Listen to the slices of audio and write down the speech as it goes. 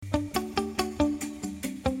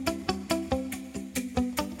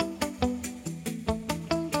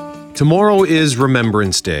Tomorrow is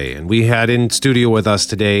Remembrance Day, and we had in studio with us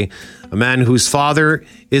today a man whose father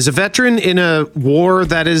is a veteran in a war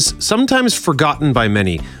that is sometimes forgotten by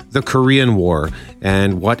many, the Korean War,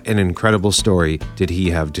 and what an incredible story did he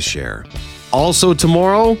have to share. Also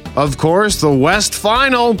tomorrow, of course, the West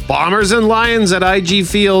Final, Bombers and Lions at IG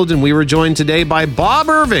Field, and we were joined today by Bob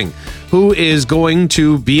Irving, who is going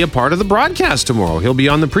to be a part of the broadcast tomorrow. He'll be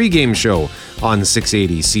on the pregame show on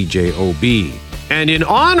 680 CJOB. And in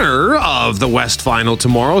honor of the West Final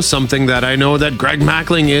tomorrow, something that I know that Greg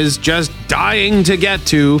Mackling is just dying to get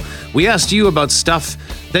to, we asked you about stuff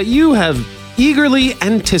that you have eagerly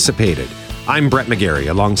anticipated. I'm Brett McGarry,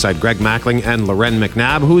 alongside Greg Mackling and Loren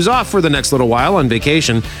McNabb, who's off for the next little while on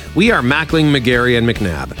vacation. We are Mackling, McGarry, and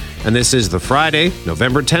McNabb. And this is the Friday,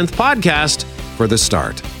 November 10th podcast for The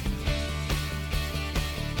Start.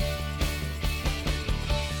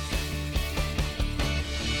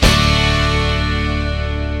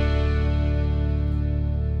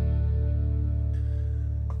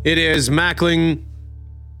 It is Mackling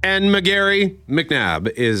and McGarry.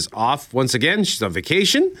 McNabb is off once again. She's on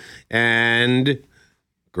vacation. And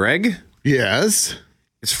Greg? Yes?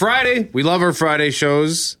 It's Friday. We love our Friday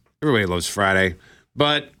shows. Everybody loves Friday.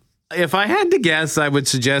 But if I had to guess, I would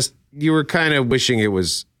suggest you were kind of wishing it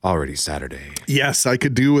was already Saturday. Yes, I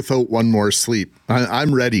could do without one more sleep.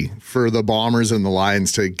 I'm ready for the Bombers and the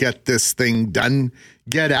Lions to get this thing done.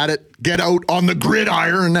 Get at it. Get out on the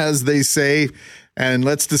gridiron, as they say. And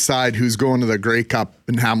let's decide who's going to the Grey Cup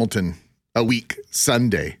in Hamilton a week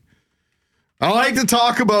Sunday. I like to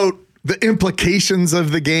talk about the implications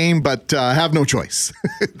of the game, but have no choice.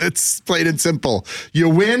 It's plain and simple. You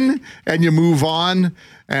win and you move on.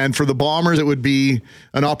 And for the Bombers, it would be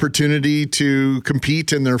an opportunity to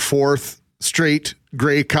compete in their fourth straight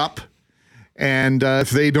Grey Cup. And if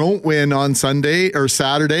they don't win on Sunday or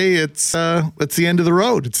Saturday, it's the end of the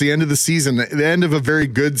road. It's the end of the season, the end of a very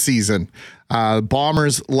good season.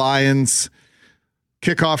 Bombers, Lions,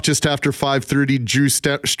 kickoff just after 5:30. Drew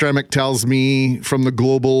Stremick tells me from the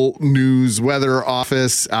Global News Weather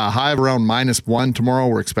Office, high of around -1 tomorrow.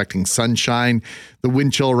 We're expecting sunshine. The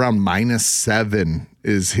wind chill around -7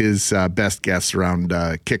 is his best guess around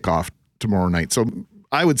kickoff tomorrow night. So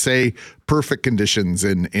I would say perfect conditions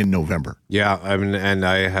in November. Yeah, I mean, and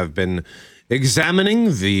I have been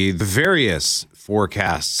examining the various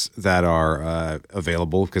forecasts that are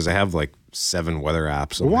available because I have like 7 weather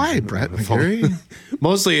apps. Why, Brett McGarry?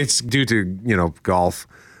 Mostly it's due to, golf.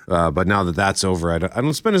 But now that that's over, I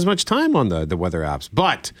don't spend as much time on the weather apps.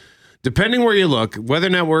 But depending where you look, Weather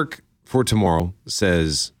Network for tomorrow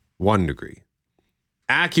says 1 degree.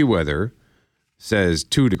 AccuWeather says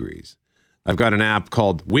 2 degrees. I've got an app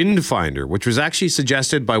called Wind Finder, which was actually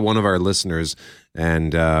suggested by one of our listeners.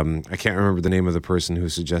 And I can't remember the name of the person who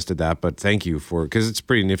suggested that, but thank you because it's a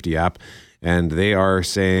pretty nifty app. And they are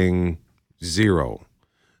saying 0.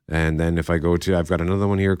 And then if I go to, I've got another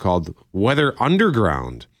one here called Weather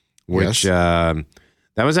Underground, which that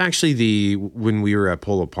was actually when we were at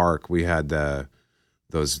Polo Park, we had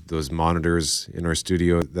those monitors in our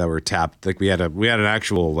studio that were tapped. Like we had an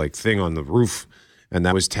actual like thing on the roof. And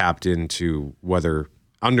that was tapped into Weather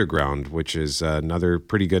Underground, which is another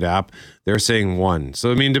pretty good app. They're saying 1.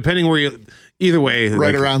 So, I mean, depending where you... Either way...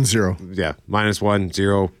 Right around 0. Yeah. -1,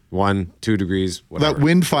 0, 1, 2 degrees, whatever. That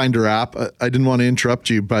Wind Finder app, I didn't want to interrupt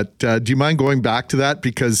you, but do you mind going back to that?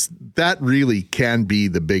 Because that really can be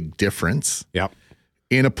the big difference. Yep.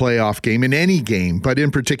 In a playoff game, in any game, but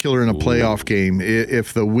in particular in a playoff game.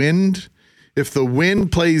 If the wind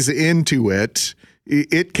plays into it...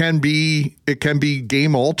 It can be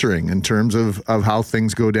game altering in terms of how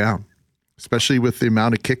things go down, especially with the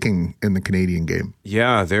amount of kicking in the Canadian game.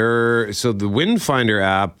 Yeah, so the Wind Finder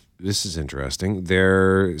app, this is interesting.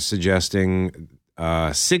 They're suggesting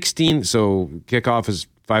 16. So kickoff is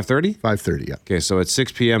 5:30? 5:30, yeah. Okay, so at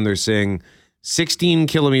 6 p.m. they're saying 16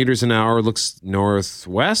 kilometers an hour, looks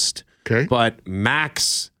northwest. Okay, but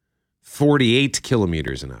max 48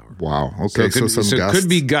 kilometers an hour. Wow. Okay. So it could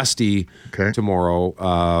be gusty okay. tomorrow.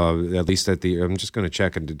 At least I'm just going to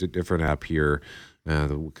check a different app here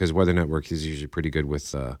because Weather Network is usually pretty good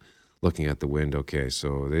with looking at the wind. Okay.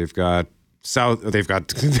 So they're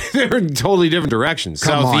in totally different directions.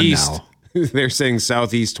 Come southeast. On now. They're saying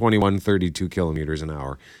southeast 21, 32 kilometers an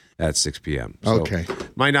hour at 6 p.m. So okay.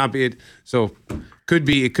 Might not be it. So it could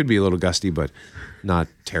be a little gusty, but not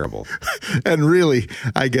terrible. And really,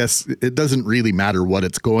 I guess it doesn't really matter what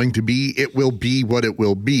it's going to be. It will be what it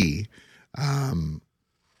will be.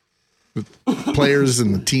 The players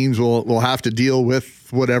and the teams will have to deal with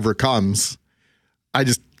whatever comes. I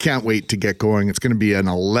just can't wait to get going. It's going to be an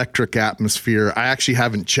electric atmosphere. I actually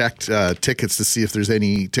haven't checked tickets to see if there's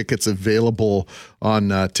any tickets available on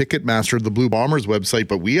Ticketmaster, the Blue Bombers website,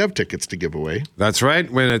 but we have tickets to give away. That's right.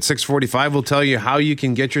 When at 6:45, we'll tell you how you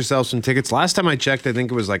can get yourself some tickets. Last time I checked, I think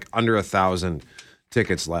it was like under 1,000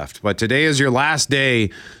 tickets left. But today is your last day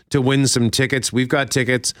to win some tickets. We've got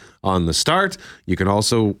tickets on the start. You can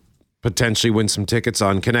also potentially win some tickets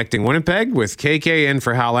on Connecting Winnipeg with KK in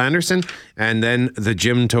for Hal Anderson. And then the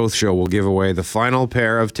Jim Toth Show will give away the final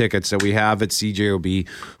pair of tickets that we have at CJOB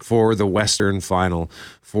for the Western Final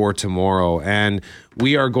for tomorrow. And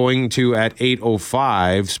we are going to, at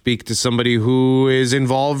 8:05, speak to somebody who is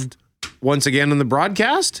involved once again in the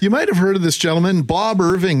broadcast. You might have heard of this gentleman. Bob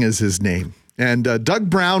Irving is his name. And Doug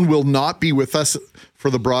Brown will not be with us for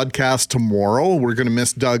the broadcast tomorrow. We're going to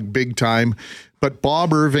miss Doug big time. But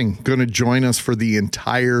Bob Irving going to join us for the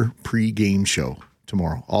entire pregame show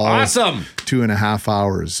tomorrow. Awesome. 2.5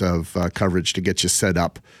 hours of coverage to get you set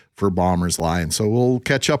up for Bombers Lions. So we'll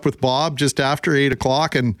catch up with Bob just after 8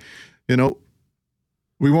 o'clock. And, you know,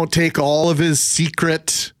 we won't take all of his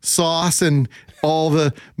secret sauce and all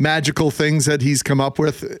the magical things that he's come up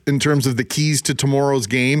with in terms of the keys to tomorrow's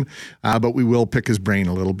game. But we will pick his brain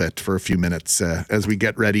a little bit for a few minutes as we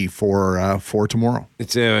get ready for tomorrow.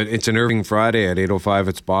 It's an Irving Friday at 8:05.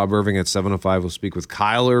 It's Bob Irving. At 7:05, we'll speak with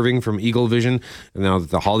Kyle Irving from Eagle Vision. And now that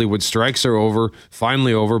the Hollywood strikes are over,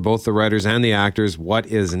 finally over, both the writers and the actors, what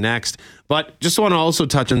is next? But just want to also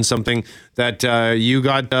touch on something that you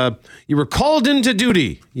were called into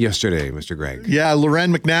duty yesterday, Mr. Gregg. Yeah,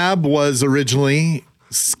 Loren McNabb was originally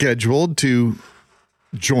scheduled to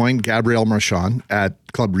join Gabrielle Marchand at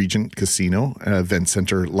Club Regent Casino Event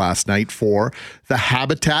Center last night for the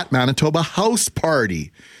Habitat Manitoba House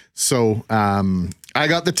Party. So I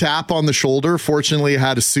got the tap on the shoulder. Fortunately, I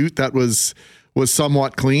had a suit that was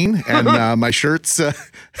somewhat clean, and my shirts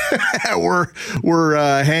were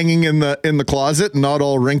hanging in the closet, not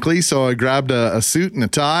all wrinkly. So I grabbed a suit and a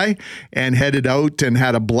tie and headed out and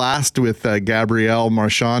had a blast with Gabrielle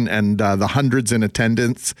Marchand and the hundreds in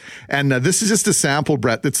attendance. And this is just a sample,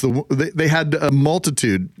 Brett. They had a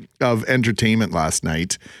multitude of entertainment last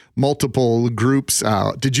night, multiple groups.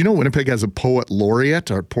 Did you know Winnipeg has a poet laureate?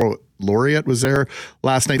 Our poet laureate was there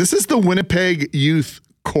last night. This is the Winnipeg Youth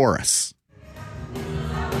Chorus.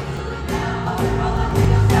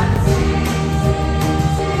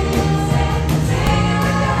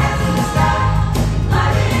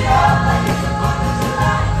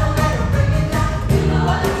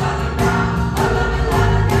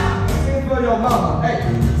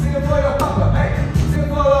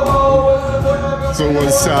 So it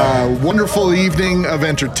was a wonderful evening of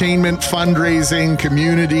entertainment, fundraising,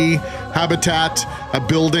 community, Habitat,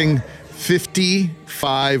 building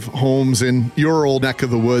 55 homes in your old neck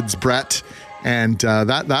of the woods, Brett. And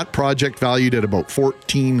that project valued at about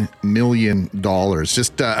 $14 million.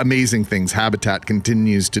 Just amazing things Habitat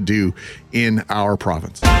continues to do in our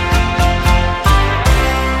province.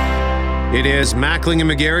 It is Mackling and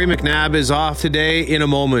McGarry. McNabb is off today. In a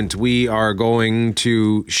moment, we are going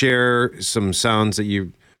to share some sounds that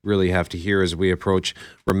you really have to hear as we approach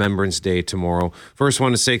Remembrance Day tomorrow. First, I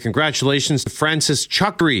want to say congratulations to Francis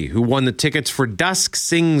Chuckery, who won the tickets for Dusk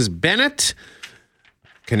Sings Bennett.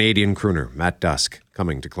 Canadian crooner Matt Dusk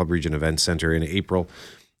coming to Club Regent Event Center in April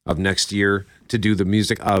of next year to do the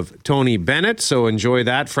music of Tony Bennett. So enjoy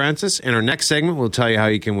that, Francis. In our next segment, we'll tell you how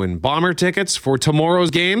you can win Bomber tickets for tomorrow's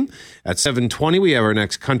game. At 7:20, we have our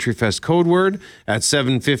next Country Fest code word. At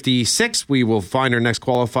 7:56, we will find our next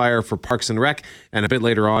qualifier for Parks and Rec. And a bit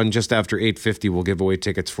later on, just after 8:50, we'll give away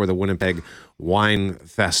tickets for the Winnipeg Wine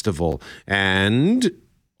Festival. And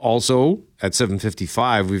also at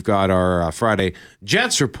 7:55, we've got our Friday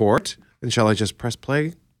Jets report. And shall I just press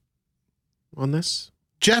play on this?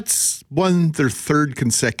 Jets won their third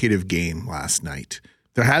consecutive game last night.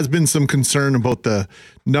 There has been some concern about the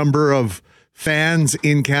number of fans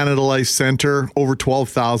in Canada Life Centre, over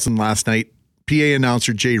 12,000 last night. PA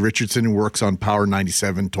announcer Jay Richardson, who works on Power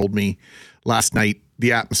 97, told me last night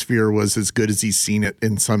the atmosphere was as good as he's seen it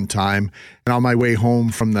in some time. And on my way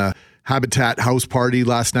home from the Habitat house party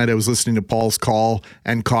last night, I was listening to Paul's call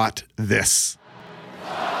and caught this.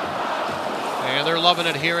 And they're loving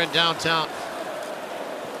it here in downtown.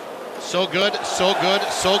 So good, so good,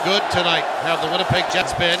 so good tonight have the Winnipeg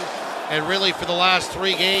Jets been, and really for the last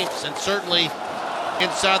 3 games, and certainly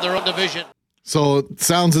inside their own division. So it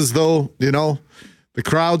sounds as though, the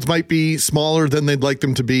crowds might be smaller than they'd like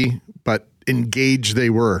them to be, but engaged they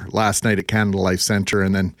were last night at Canada Life Centre.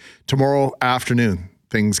 And then tomorrow afternoon,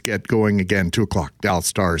 things get going again, 2 o'clock, Dallas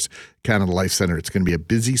Stars, Canada Life Centre. It's going to be a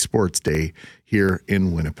busy sports day here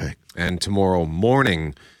in Winnipeg. And tomorrow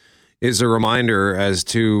morning is a reminder as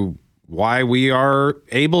to why we are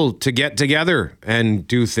able to get together and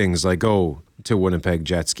do things like go to Winnipeg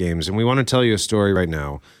Jets games. And we want to tell you a story right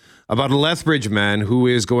now about a Lethbridge man who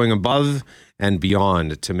is going above and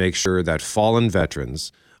beyond to make sure that fallen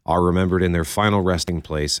veterans are remembered in their final resting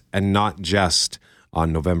place and not just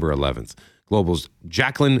on November 11th. Global's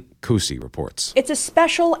Jacqueline Cousy reports. It's a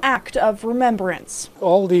special act of remembrance.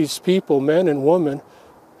 All these people, men and women,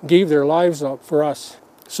 gave their lives up for us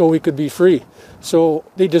so we could be free. So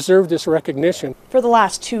they deserve this recognition. For the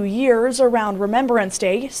last 2 years around Remembrance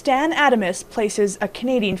Day, Stan Adamus places a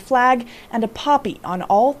Canadian flag and a poppy on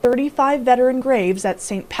all 35 veteran graves at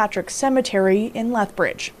St. Patrick's Cemetery in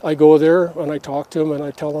Lethbridge. I go there and I talk to them and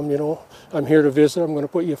I tell them, I'm here to visit. I'm going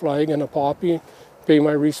to put you a flag and a poppy, pay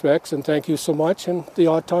my respects and thank you so much. And the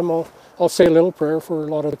odd time I'll say a little prayer for a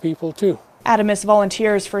lot of the people too. Adamus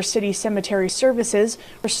volunteers for city cemetery services,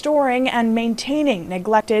 restoring and maintaining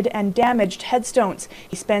neglected and damaged headstones.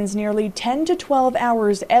 He spends nearly 10 to 12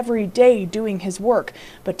 hours every day doing his work,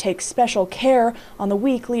 but takes special care on the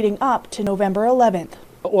week leading up to November 11th.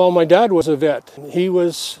 Well, my dad was a vet. He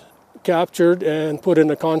was captured and put in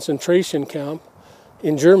a concentration camp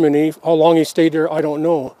in Germany. How long he stayed there, I don't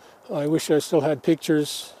know. I wish I still had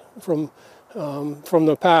pictures from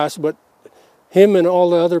the past, but him and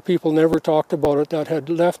all the other people never talked about it that had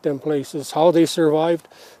left them places. How they survived,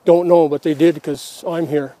 don't know, but they did because I'm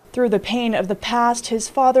here. Through the pain of the past, his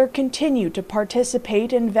father continued to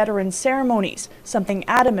participate in veteran ceremonies, something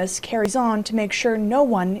Adamus carries on to make sure no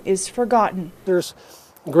one is forgotten. There's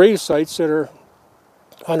grave sites that are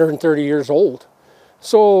 130 years old.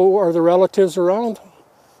 So are the relatives around?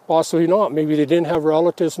 Possibly not. Maybe they didn't have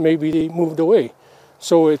relatives, maybe they moved away.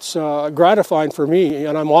 So it's gratifying for me,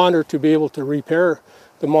 and I'm honored to be able to repair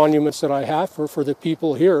the monuments that I have for the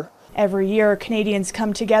people here. Every year, Canadians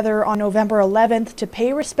come together on November 11th to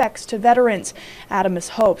pay respects to veterans. Adamus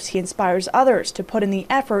hopes he inspires others to put in the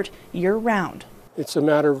effort year-round. It's a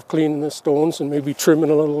matter of cleaning the stones and maybe trimming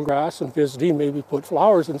a little grass and visiting, maybe put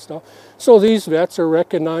flowers and stuff. So these vets are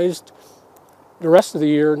recognized the rest of the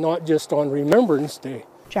year, not just on Remembrance Day.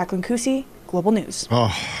 Jacqueline Cousy, Global News.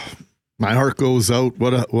 Oh, my heart goes out.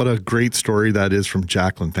 What a great story that is from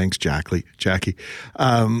Jacqueline. Thanks, Jackie.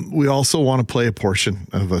 We also want to play a portion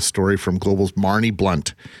of a story from Global's Marney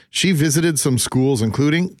Blunt. She visited some schools,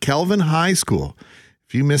 including Kelvin High School.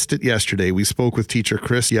 If you missed it yesterday, we spoke with teacher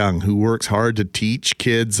Chris Young, who works hard to teach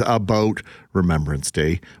kids about Remembrance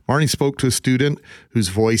Day. Marney spoke to a student whose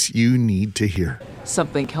voice you need to hear.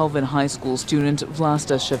 Something Kelvin High School student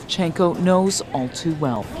Vlasta Shevchenko knows all too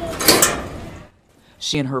well.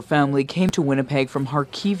 She and her family came to Winnipeg from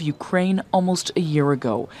Kharkiv, Ukraine almost a year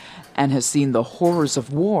ago and has seen the horrors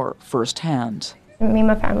of war firsthand. Me and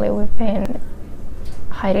my family, we've been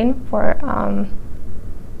hiding for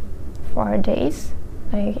days,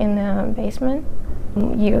 like in the basement.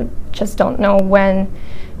 You just don't know when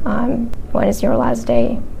is your last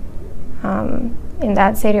day in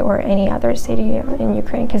that city or any other city in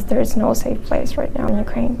Ukraine, because there's no safe place right now in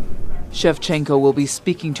Ukraine. Shevchenko will be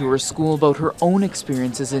speaking to her school about her own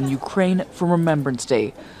experiences in Ukraine for Remembrance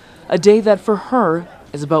Day, a day that for her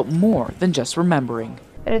is about more than just remembering.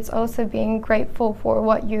 But it's also being grateful for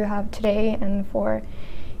what you have today and for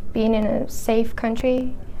being in a safe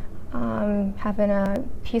country, having a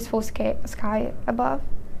peaceful sky above.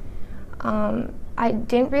 I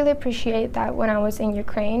didn't really appreciate that when I was in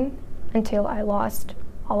Ukraine until I lost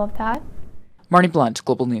all of that. Marney Blunt,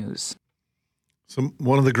 Global News. So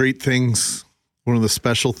one of the great things, one of the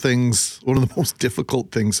special things, one of the most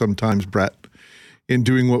difficult things sometimes, Brett, in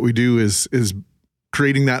doing what we do is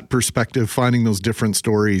creating that perspective, finding those different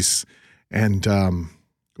stories, and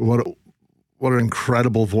what an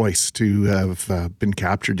incredible voice to have been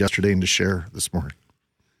captured yesterday and to share this morning.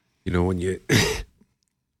 You know, when you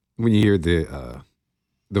hear the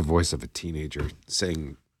voice of a teenager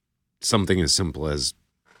saying something as simple as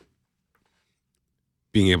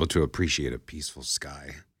being able to appreciate a peaceful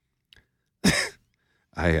sky.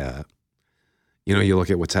 You look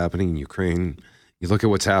at what's happening in Ukraine, you look at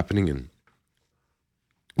what's happening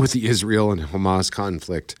with the Israel and Hamas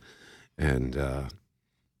conflict, and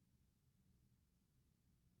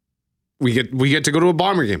we get to go to a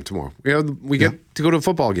Bomber game tomorrow. We get to go to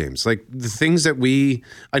football games. Like the things that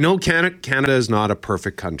I know Canada is not a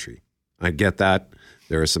perfect country. I get that.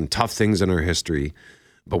 There are some tough things in our history,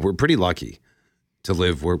 but we're pretty lucky to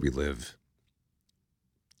live where we live.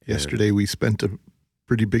 Yesterday, we spent a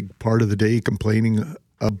pretty big part of the day complaining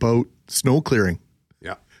about snow clearing.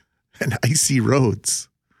 Yeah. And icy roads.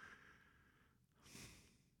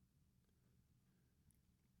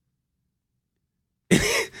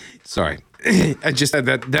 Sorry. I just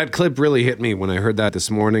that clip really hit me when I heard that this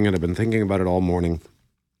morning, and I've been thinking about it all morning.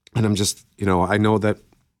 And I'm just, I know that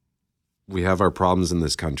we have our problems in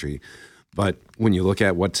this country, but when you look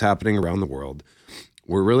at what's happening around the world,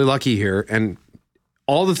 we're really lucky here. And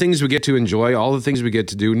all the things we get to enjoy, all the things we get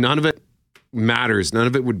to do, none of it matters. None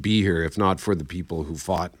of it would be here if not for the people who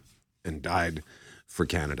fought and died for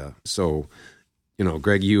Canada. So,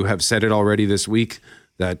 Greg, you have said it already this week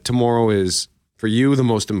that tomorrow is, for you, the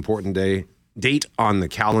most important date on the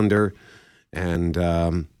calendar. And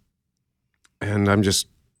I'm just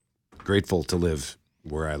grateful to live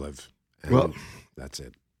where I live. And well, that's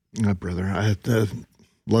it. Brother, I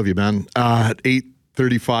love you, man. At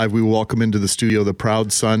 8:35, we will welcome into the studio the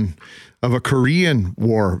proud son of a Korean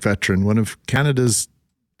War veteran, one of Canada's,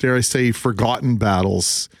 dare I say, forgotten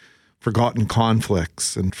battles, forgotten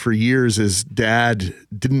conflicts. And for years, his dad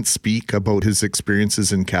didn't speak about his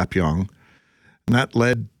experiences in Kapyong. And that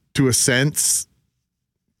led to a sense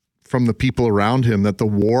from the people around him that the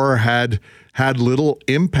war had little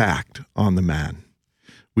impact on the man.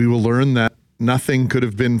 We will learn that nothing could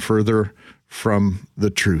have been further from the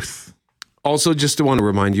truth. Also, just to want to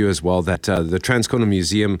remind you as well that the Transcona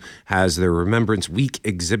Museum has their Remembrance Week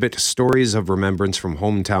exhibit, Stories of Remembrance from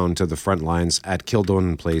Hometown to the Front Lines at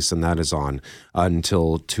Kildonan Place, and that is on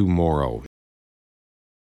until tomorrow.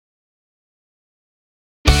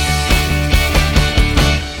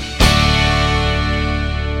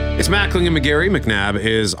 It's Mackling and McGarry. McNabb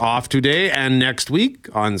is off today and next week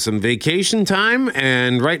on some vacation time.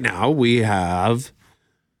 And right now we have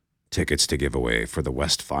tickets to give away for the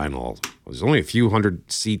West Final. There's only a few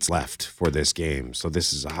hundred seats left for this game. So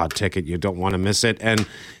this is a hot ticket. You don't want to miss it. And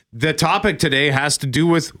the topic today has to do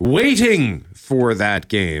with waiting for that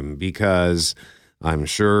game, because I'm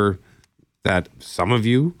sure that some of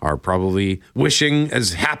you are probably wishing,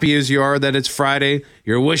 as happy as you are that it's Friday,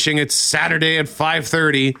 you're wishing it's Saturday at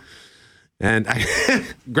 5:30. And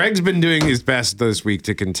Greg's been doing his best this week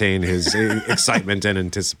to contain his excitement and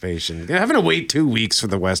anticipation. Having to wait 2 weeks for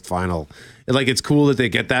the West Final. It's cool that they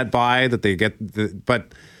get that by,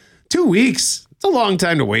 but 2 weeks, it's a long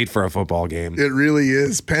time to wait for a football game. It really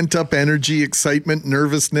is. Pent-up energy, excitement,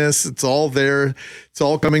 nervousness, it's all there. It's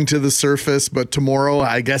all coming to the surface. But tomorrow,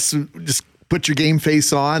 I guess, just put your game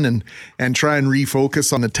face on and try and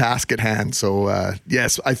refocus on the task at hand. So,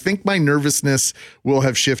 yes, I think my nervousness will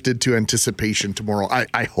have shifted to anticipation tomorrow.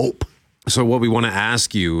 I hope. So what we want to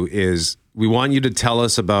ask you is, we want you to tell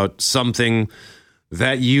us about something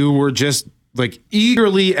that you were just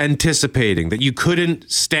eagerly anticipating, that you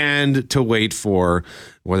couldn't stand to wait for,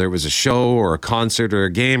 whether it was a show or a concert or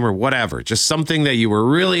a game or whatever, just something that you were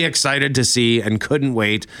really excited to see and couldn't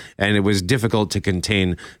wait, and it was difficult to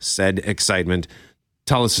contain said excitement.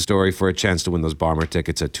 Tell us a story for a chance to win those Bomber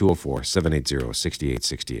tickets at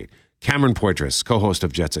 204-780-6868. Cameron Poitras, co-host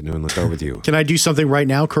of Jets at Noon, let's go with you. Can I do something right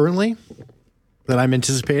now currently that I'm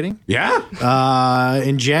anticipating? Yeah.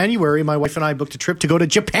 In January, my wife and I booked a trip to go to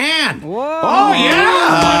Japan. Whoa. Oh,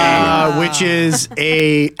 yeah. Which is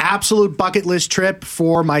a absolute bucket list trip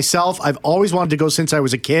for myself. I've always wanted to go since I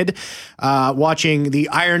was a kid. Watching the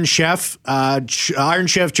Iron Chef Japan,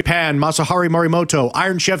 Masahiro Morimoto,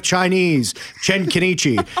 Iron Chef Chinese, Chen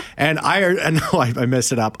Kenichi, and I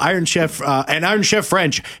messed it up. Iron Chef and Iron Chef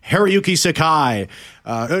French, Hiroyuki Sakai.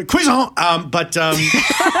 Cuisine,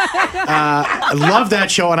 I love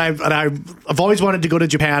that show, and I've always wanted to go to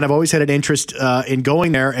Japan. I've always had an interest in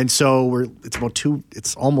going there, and so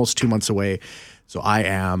it's almost 2 months away. So I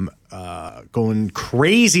am going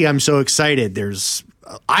crazy. I'm so excited. There's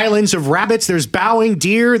islands of rabbits. There's bowing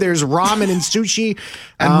deer. There's ramen and sushi,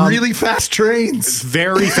 and really fast trains.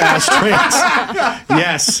 Very fast trains.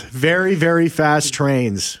 Yes, very very fast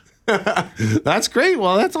trains. That's great.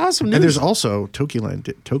 Well, that's awesome news. And there's also Tokyo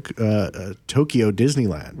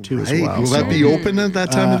Disneyland too, as well. Will that be open at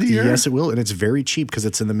that time of the year? Yes, it will, and it's very cheap because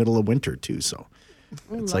it's in the middle of winter too. So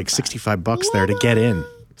it's like $65 there to get in.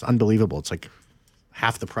 It's unbelievable. It's like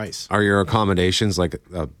half the price. Are your accommodations are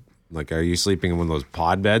you sleeping in one of those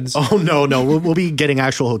pod beds? Oh no, we'll be getting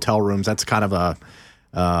actual hotel rooms. That's kind of a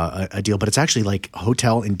deal, but it's actually like a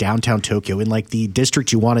hotel in downtown Tokyo in the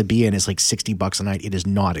district you want to be in is $60 a night. It is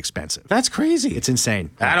not expensive. That's crazy. It's insane.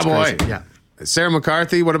 Attaboy. Yeah. Sarah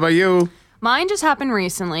McCarthy, what about you? Mine just happened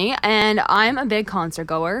recently, and I'm a big concert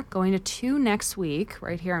goer. Going to 2 next week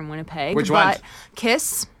right here in Winnipeg. Which one?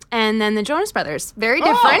 Kiss and then the Jonas Brothers. Very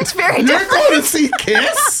different. Very different. You're going to see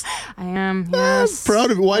Kiss? I am, yes. I'm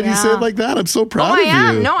proud of you. Why do you say it like that? I'm so proud of you. I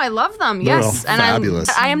am. No, I love them. They're yes. all fabulous.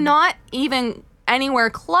 I am not even anywhere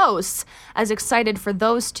close as excited for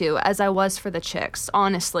those two as I was for the Chicks.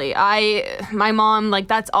 Honestly, my mom, like,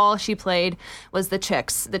 that's all she played was the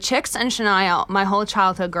Chicks and Shania my whole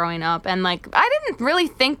childhood growing up, and like I didn't really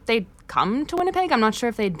think they'd come to Winnipeg. I'm not sure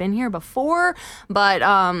if they'd been here before, but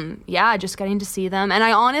yeah, just getting to see them, and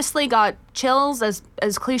I honestly got chills. As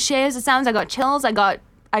cliche as it sounds, I got chills.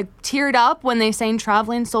 I teared up when they sang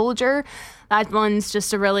Traveling Soldier. That one's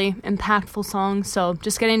just a really impactful song, so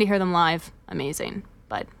just getting to hear them live, amazing.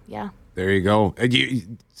 But yeah. There you go.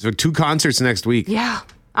 So 2 concerts next week. Yeah.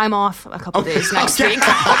 I'm off a couple days next week.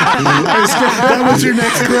 That was your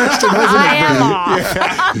next question, wasn't it? I am off.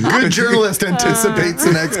 Yeah. Good journalist anticipates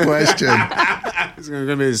the next question. It's going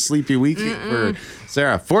to be a sleepy week for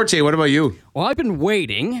Sarah. Forte, what about you? Well, I've been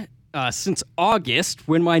waiting since August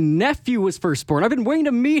when my nephew was first born. I've been waiting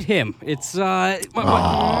to meet him. It's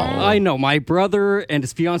I know my brother and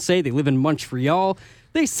his fiance. They live in Montreal.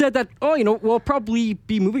 They said that we'll probably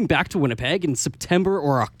be moving back to Winnipeg in September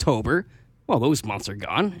or October. Well, those months are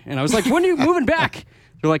gone, and I was like, "When are you moving back?"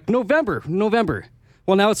 They're like, "November."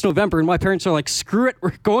 Well, now it's November, and my parents are like, "Screw it,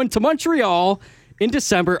 we're going to Montreal in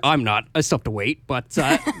December." I'm not. I still have to wait, but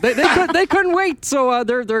they couldn't wait, so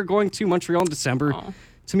they're going to Montreal in December. Aww.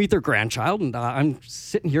 To meet their grandchild, and I'm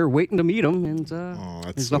sitting here waiting to meet him, and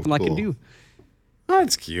there's so nothing I can do.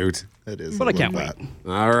 That's cute. It is. But I can't wait.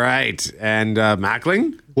 All right. And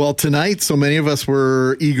Mackling? Well, tonight, so many of us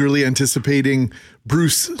were eagerly anticipating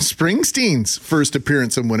Bruce Springsteen's first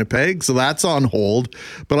appearance in Winnipeg, so that's on hold.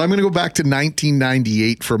 But I'm going to go back to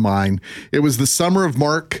 1998 for mine. It was the summer of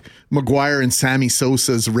Mark McGuire and Sammy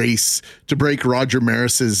Sosa's race to break Roger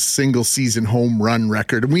Maris's single-season home run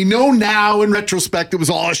record. And we know now, in retrospect, it was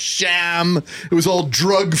all a sham. It was all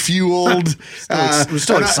drug-fueled. It was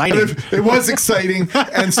still exciting. It was exciting.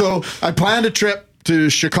 And so I planned a trip to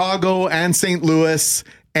Chicago and St. Louis,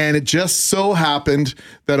 and it just so happened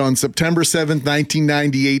that on September 7th,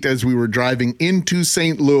 1998, as we were driving into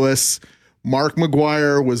St. Louis, Mark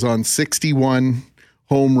McGuire was on 61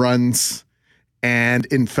 home runs. And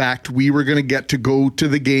in fact, we were going to get to go to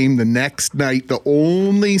the game the next night, the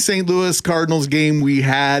only St. Louis Cardinals game we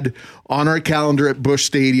had on our calendar at Busch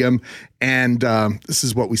Stadium. And this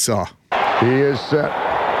is what we saw. He is set.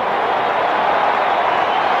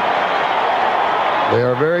 They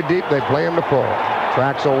are very deep. They play him to pull.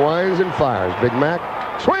 Traxel winds and fires. Big Mac,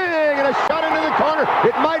 swing, and a shot into the corner.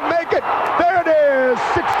 It might make it. There it is.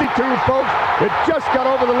 62, folks. It just got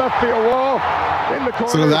over the left field wall. In the corner.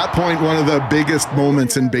 So to that point, one of the biggest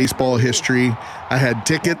moments in baseball history. I had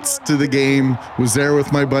tickets to the game, was there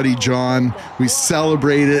with my buddy John. We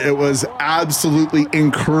celebrated. It was absolutely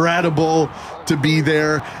incredible to be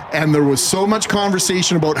there. And there was so much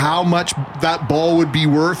conversation about how much that ball would be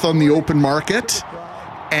worth on the open market.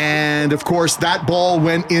 And of course, that ball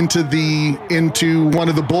went into one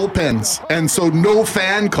of the bullpens. And so no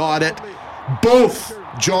fan caught it. Both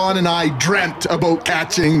John and I dreamt about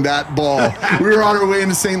catching that ball. We were on our way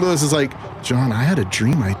into St. Louis. It's like, John, I had a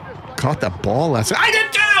dream I caught that ball last night. I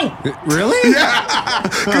did too! Really? Yeah.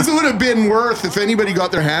 Because it would have been worth, if anybody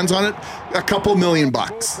got their hands on it, a couple $1 million.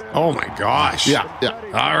 Oh my gosh. Yeah.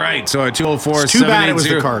 All right. So at 204 It's too bad it was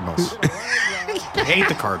the Cardinals. I hate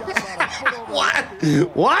the Cardinals. What?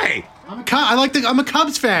 Why? I'm a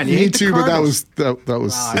Cubs fan. You Me hate the too, but Cardinals. that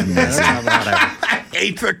was I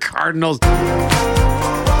hate the Cardinals.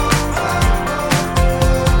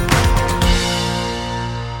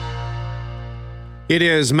 It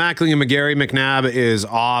is Mackling and McGarry. McNabb is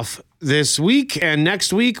off this week, and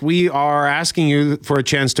next week we are asking you for a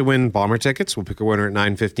chance to win Bomber tickets. We'll pick a winner at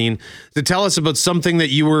 9:15 to tell us about something that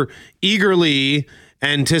you were eagerly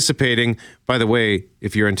anticipating. By the way,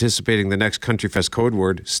 if you're anticipating the next Country Fest code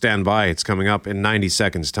word, stand by. It's coming up in 90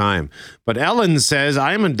 seconds time. But Ellen says,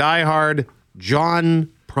 I am a diehard John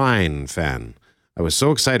Prine fan. I was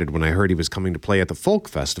so excited when I heard he was coming to play at the Folk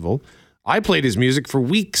Festival. I played his music for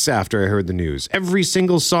weeks after I heard the news. Every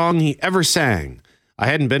single song he ever sang. I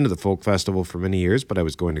hadn't been to the Folk Festival for many years, but I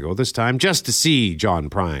was going to go this time just to see John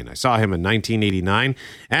Prine. I saw him in 1989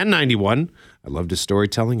 and 91. I loved his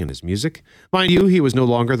storytelling and his music. Mind you, he was no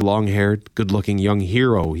longer the long-haired, good-looking young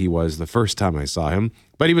hero he was the first time I saw him,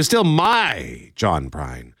 but he was still my John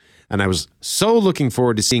Prine. And I was so looking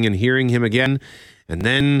forward to seeing and hearing him again. And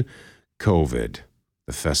then COVID.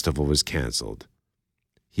 The festival was canceled.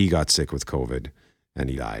 He got sick with COVID, and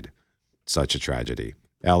he died. Such a tragedy.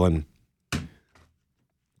 Ellen,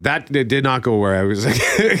 that did not go where I was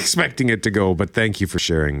expecting it to go, but thank you for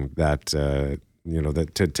sharing that,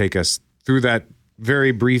 that to take us through that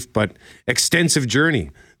very brief but extensive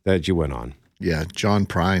journey that you went on. Yeah, John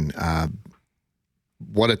Prine.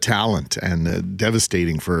 what a talent, and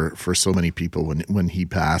devastating for so many people when he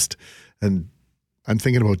passed. And I'm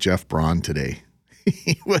thinking about Jeff Braun today.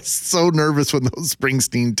 He was so nervous when those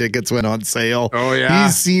Springsteen tickets went on sale. Oh, yeah.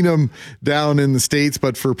 He's seen them down in the States,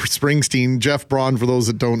 but for Springsteen, Jeff Braun, for those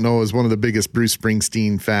that don't know, is one of the biggest Bruce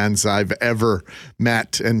Springsteen fans I've ever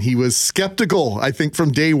met. And he was skeptical, I think,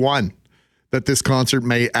 from day one that this concert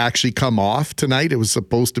may actually come off tonight. It was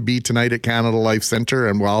supposed to be tonight at Canada Life Centre.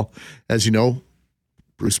 And well, as you know,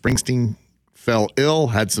 Bruce Springsteen fell ill,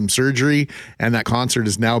 had some surgery, and that concert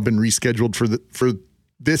has now been rescheduled for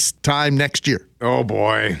this time next year. Oh,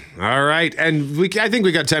 boy. All right. And I think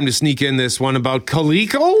we got time to sneak in this one about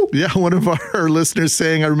Coleco. Yeah, one of our listeners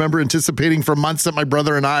saying, I remember anticipating for months that my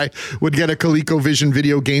brother and I would get a ColecoVision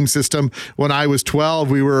video game system. When I was 12,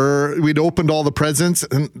 we'd opened all the presents,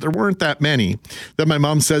 and there weren't that many. Then my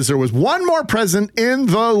mom says there was one more present in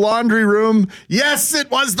the laundry room. Yes, it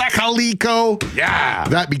was the Coleco. Yeah.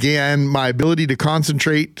 That began my ability to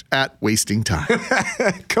concentrate at wasting time.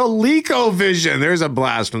 ColecoVision. There's a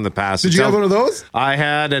blast from the past. Did you have one of those? I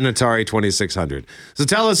had an Atari 2600. So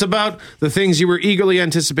tell us about the things you were eagerly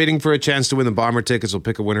anticipating for a chance to win the Bomber tickets. We'll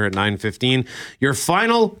pick a winner at 9:15. Your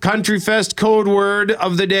final Country Fest code word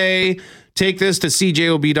of the day. Take this to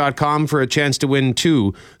cjob.com for a chance to win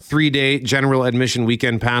 2 3-day general admission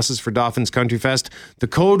weekend passes for Dauphin's Country Fest. The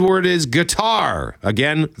code word is guitar.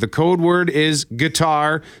 Again, the code word is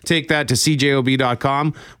guitar. Take that to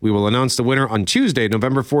cjob.com. We will announce the winner on Tuesday,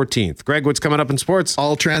 November 14th. Greg, what's coming up in sports?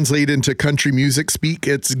 I'll translate into country music speak.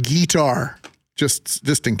 It's guitar.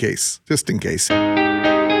 Just in case. Just in case.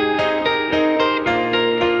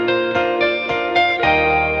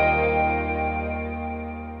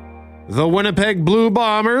 The Winnipeg Blue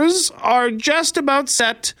Bombers are just about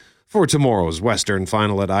set for tomorrow's Western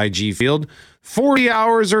Final at IG Field. 40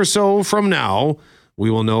 hours or so from now,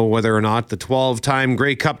 we will know whether or not the 12-time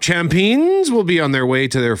Grey Cup champions will be on their way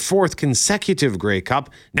to their 4th consecutive Grey Cup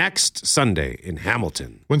next Sunday in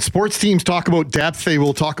Hamilton. When sports teams talk about depth, they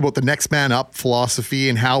will talk about the next man up philosophy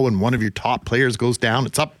and how when one of your top players goes down,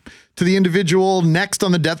 it's up to the individual next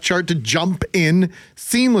on the depth chart to jump in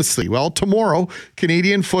seamlessly. Well, tomorrow,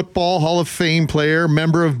 Canadian Football Hall of Fame player,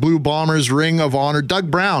 member of Blue Bombers Ring of Honor, Doug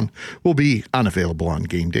Brown, will be unavailable on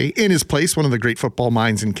game day. In his place, one of the great football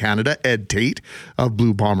minds in Canada, Ed Tate of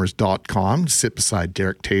BlueBombers.com, sit beside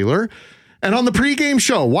Derek Taylor. And on the pregame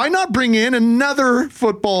show, why not bring in another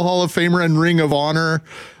Football Hall of Famer and Ring of Honor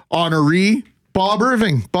honoree, Bob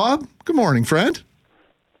Irving. Bob, good morning, friend.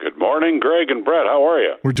 Good morning, Greg and Brett. How are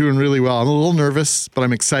you? We're doing really well. I'm a little nervous, but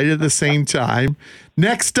I'm excited at the same time.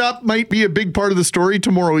 Next up might be a big part of the story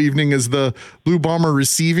tomorrow evening as the Blue Bomber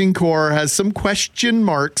receiving corps has some question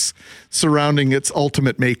marks surrounding its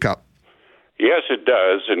ultimate makeup. Yes, it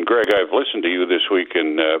does. And Greg, I've listened to you this week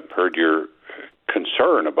and heard your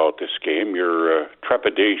concern about this game, your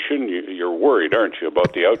trepidation. You're worried, aren't you,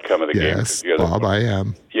 about the outcome of the game? Yes, Bob, I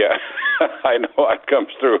am. Yeah, I know. It comes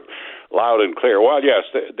through loud and clear. Well, yes,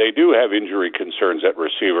 they do have injury concerns at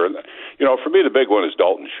receiver. You know, for me, the big one is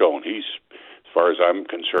Dalton Schoen. He's, as far as I'm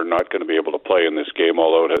concerned, not going to be able to play in this game,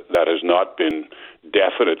 although that has not been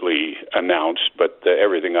definitely announced. But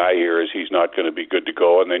everything I hear is he's not going to be good to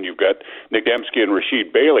go. And then you've got Nick Dembski and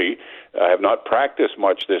Rashid Bailey have not practiced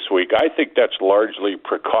much this week. I think that's largely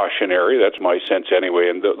precautionary. That's my sense anyway,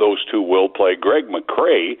 and those two will play. Greg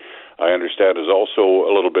McCrae, I understand, is also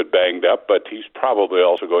a little bit banged up, but he's probably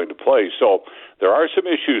also going to play. So there are some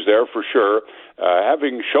issues there for sure.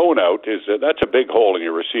 Having Schoen out, that's a big hole in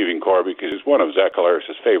your receiving corps because he's one of Zach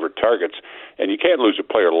Alaris' favorite targets, and you can't lose a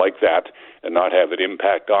player like that and not have it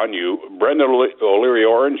impact on you. Brendan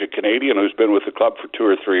O'Leary-Orange, a Canadian who's been with the club for 2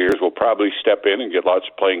 or 3 years, will probably step in and get lots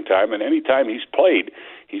of playing time, and any time he's played,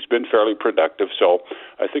 he's been fairly productive. So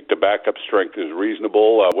I think the backup strength is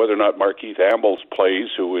reasonable. Whether or not Markeith Ambles plays,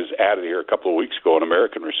 who was added here a couple of weeks ago, an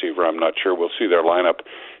American receiver, I'm not sure. We'll see their lineup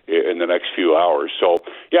in the next few hours. So,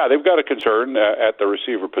 yeah, they've got a concern at the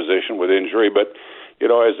receiver position with injury, but you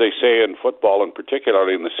know, as they say in football, and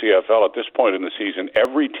particularly in the CFL, at this point in the season,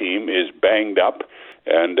 every team is banged up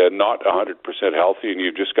and not 100% healthy, and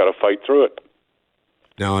you've just got to fight through it.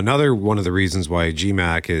 Now, another one of the reasons why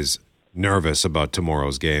GMAC is nervous about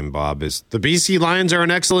tomorrow's game, Bob, is the BC Lions are an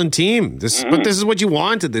excellent team. But this is what you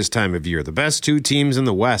want at this time of year, the best 2 teams in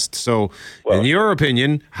the West. So, in your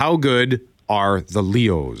opinion, how good are the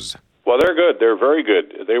Leos? Well, they're good. They're very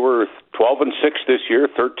good. They were 12-6 this year,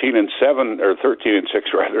 13-7 or 13-6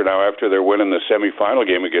 rather now after their win in the semifinal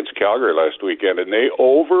game against Calgary last weekend, and they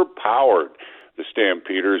overpowered the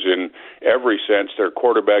Stampeders in every sense. Their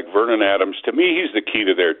quarterback, Vernon Adams, to me, he's the key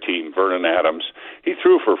to their team, Vernon Adams. He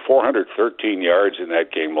threw for 413 yards in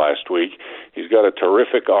that game last week. He's got a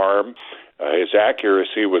terrific arm. His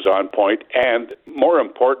accuracy was on point, and more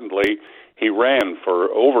importantly, he ran for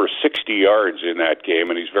over 60 yards in that game,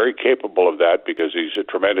 and he's very capable of that because he's a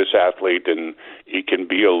tremendous athlete, and he can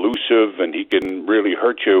be elusive, and he can really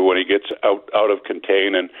hurt you when he gets out of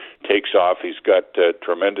contain and takes off. He's got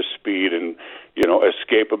tremendous speed and,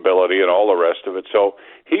 escapability and all the rest of it. So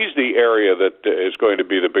he's the area that is going to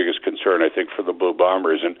be the biggest concern, I think, for the Blue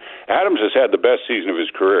Bombers. And Adams has had the best season of his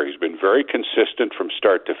career. He's been very consistent from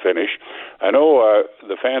start to finish. I know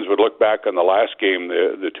the fans would look back on the last game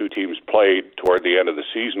the two teams played toward the end of the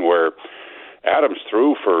season where Adams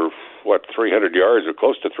threw for, 300 yards or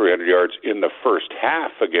close to 300 yards in the first half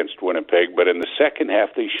against Winnipeg, but in the second half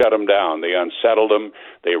they shut him down. They unsettled him.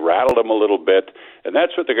 They rattled him a little bit, and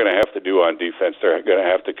that's what they're going to have to do on defense. They're going to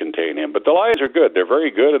have to contain him. But the Lions are good. They're very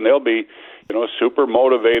good, and they'll be, super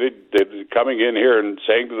motivated. They're coming in here and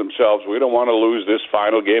saying to themselves, we don't want to lose this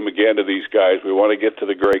final game again to these guys. We want to get to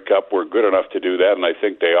the Grey Cup. We're good enough to do that, and I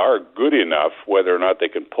think they are good enough, whether or not they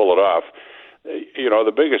can pull it off.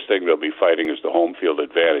 The biggest thing they'll be fighting is the home field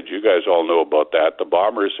advantage. You guys all know about that. The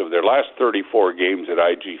Bombers, of their last 34 games at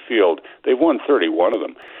IG Field, they've won 31 of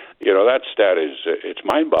them. That stat is, it's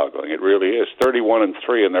mind-boggling. It really is.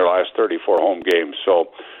 31-3 in their last 34 home games.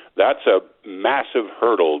 So that's a massive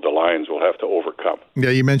hurdle the Lions will have to overcome. Yeah,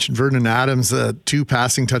 you mentioned Vernon Adams, 2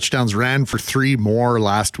 passing touchdowns, ran for 3 more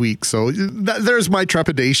last week. So there's my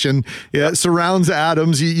trepidation. Yeah, it surrounds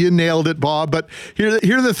Adams. You nailed it, Bob. But here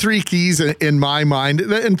are the 3 keys in my mind,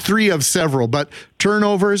 and 3 of several. But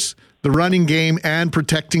turnovers, the running game, and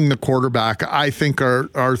protecting the quarterback, I think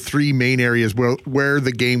are 3 main areas where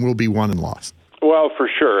the game will be won and lost. Well, for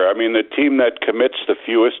sure. I mean, the team that commits the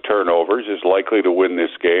fewest turnovers is likely to win this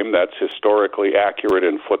game. That's historically accurate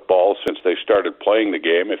in football since they started playing the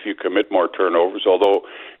game. If you commit more turnovers, although,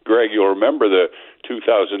 Greg, you'll remember the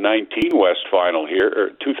 2019 West Final here, or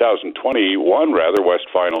 2021 rather, West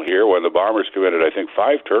Final here, when the Bombers committed, I think,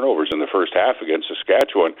 5 turnovers in the first half against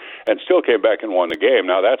Saskatchewan and still came back and won the game.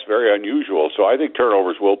 Now, that's very unusual, so I think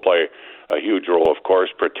turnovers will play a huge role, of course.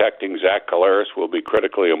 Protecting Zach Collaros will be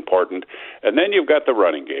critically important. And then you've got the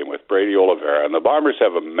running game with Brady Oliveira, and the Bombers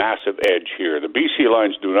have a massive edge here. The BC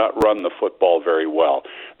Lions do not run the football very well.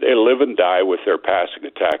 They live and die with their passing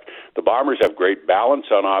attack. The Bombers have great balance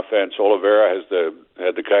on offense. Oliveira has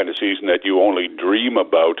had the kind of season that you only dream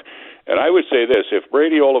about. And I would say this, if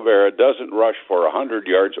Brady Oliveira doesn't rush for 100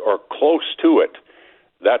 yards or close to it,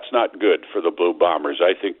 that's not good for the Blue Bombers.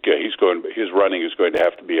 I think his running is going to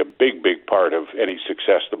have to be a big, big part of any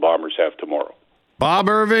success the Bombers have tomorrow. Bob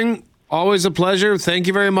Irving, always a pleasure. Thank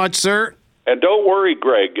you very much, sir. And don't worry,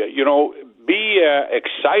 Greg. Be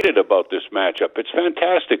excited about this matchup. It's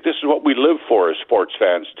fantastic. This is what we live for as sports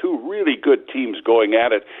fans. 2 really good teams going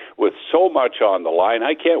at it with so much on the line.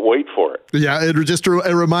 I can't wait for it. Yeah, it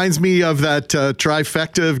reminds me of that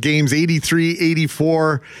trifecta of games 83,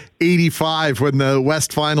 84, 85 when the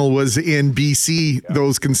West Final was in BC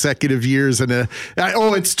those consecutive years. And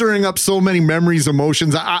it's stirring up so many memories,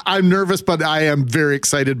 emotions. I'm nervous, but I am very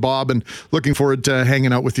excited, Bob, and looking forward to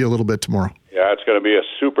hanging out with you a little bit tomorrow. Yeah, it's going to be a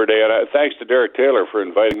super day. And thanks to Derek Taylor for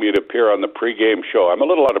inviting me to appear on the pregame show. I'm a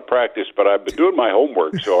little out of practice, but I've been doing my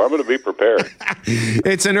homework, so I'm going to be prepared.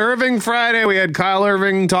 It's an Irving Friday. We had Kyle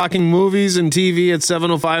Irving talking movies and TV at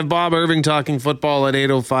 7:05. Bob Irving talking football at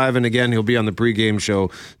 8:05. And again, he'll be on the pregame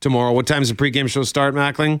show tomorrow. What time's the pregame show start,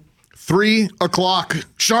 Mackling? 3 o'clock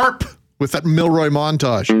sharp with that Milroy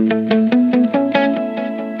montage.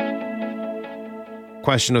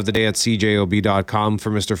 Question of the day at cjob.com for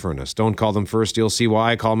Mr. Furness. Don't call them first. You'll see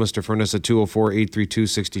why. Call Mr. Furness at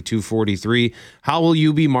 204-832-6243. How will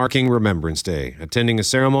you be marking Remembrance Day? Attending a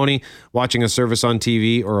ceremony, watching a service on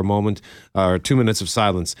TV, or 2 minutes of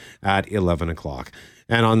silence at 11 o'clock?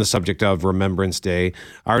 And on the subject of Remembrance Day,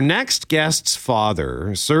 our next guest's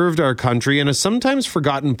father served our country in a sometimes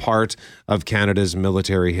forgotten part of Canada's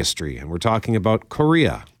military history. And we're talking about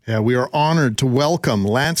Korea. Yeah, we are honored to welcome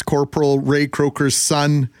Lance Corporal Ray Croker's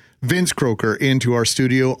son, Vince Croker, into our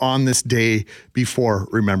studio on this day before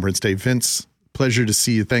Remembrance Day. Vince, pleasure to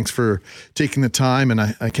see you. Thanks for taking the time, and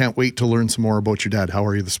I can't wait to learn some more about your dad. How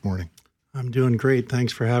are you this morning? I'm doing great.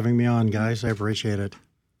 Thanks for having me on, guys. I appreciate it.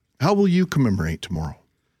 How will you commemorate tomorrow?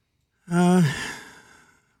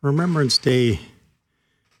 Remembrance Day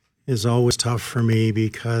is always tough for me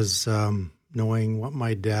because knowing what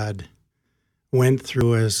my dad went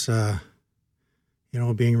through as,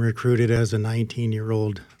 being recruited as a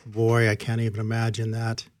 19-year-old boy, I can't even imagine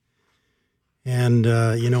that. And,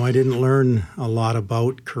 I didn't learn a lot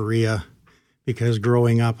about Korea because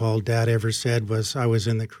growing up, all Dad ever said was I was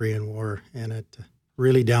in the Korean War, and it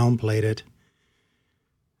really downplayed it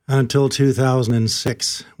until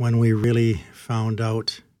 2006 when we really found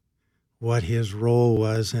out what his role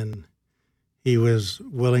was, and he was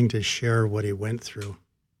willing to share what he went through.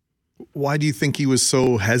 Why do you think he was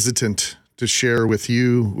so hesitant to share with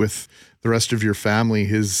you, with the rest of your family,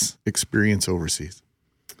 his experience overseas?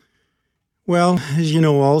 Well, as you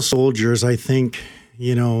know, all soldiers, I think,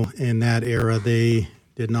 in that era, they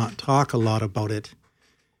did not talk a lot about it.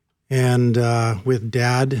 And with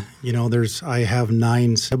Dad, I have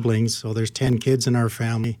 9 siblings, so there's 10 kids in our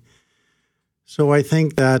family. So I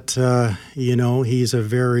think that, he's a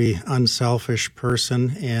very unselfish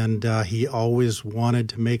person, and he always wanted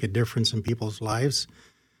to make a difference in people's lives.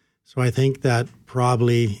 So I think that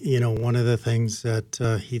probably, one of the things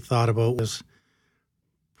that he thought about was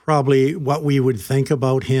probably what we would think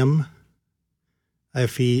about him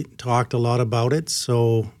if he talked a lot about it.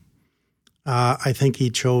 So I think he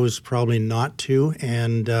chose probably not to.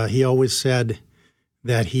 And he always said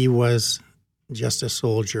that he was just a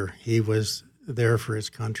soldier. He was there for his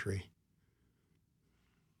country.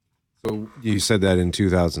 So you said that in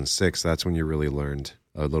 2006, that's when you really learned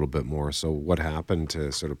a little bit more. So what happened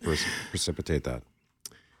to sort of precipitate that?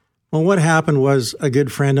 Well, what happened was a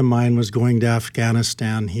good friend of mine was going to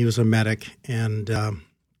Afghanistan. He was a medic, and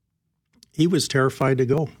he was terrified to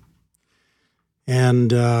go.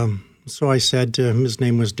 And so I said to him, his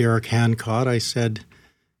name was Derek Hancock. I said,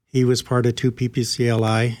 he was part of 2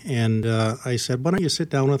 PPCLI, and I said, why don't you sit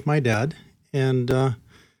down with my dad? And,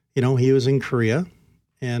 he was in Korea,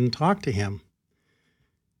 and talk to him.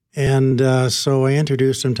 And so I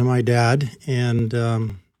introduced him to my dad, and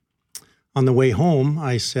on the way home,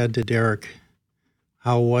 I said to Derek,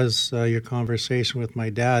 how was your conversation with my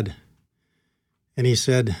dad? And he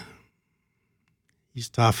said, he's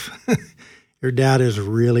tough. Your dad is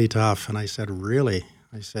really tough. And I said, really?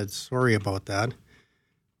 I said, sorry about that.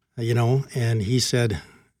 And he said,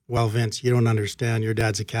 well, Vince, you don't understand. Your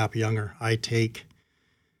dad's a Cap Younger. I take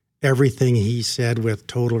everything he said with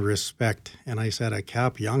total respect. And I said, a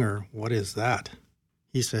Cap Younger? What is that?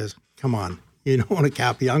 He says, come on. You know what a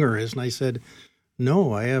Cap Younger is? And I said,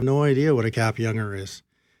 no, I have no idea what a Cap Younger is.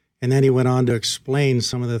 And then he went on to explain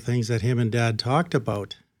some of the things that him and Dad talked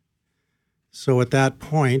about. So at that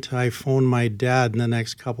point, I phoned my dad in the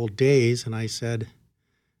next couple days, and I said,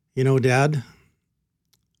 Dad,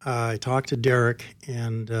 I talked to Derek,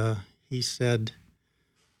 and he said,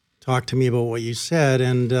 talk to me about what you said,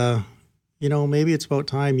 and, maybe it's about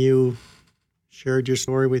time you shared your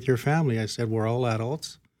story with your family. I said, we're all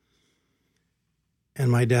adults. And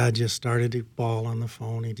my dad just started to bawl on the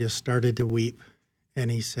phone. He just started to weep. And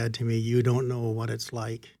he said to me, you don't know what it's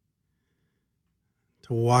like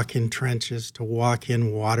to walk in trenches, to walk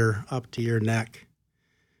in water up to your neck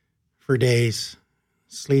for days,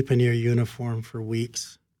 sleep in your uniform for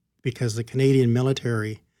weeks, because the Canadian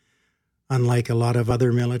military, unlike a lot of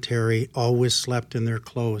other military, always slept in their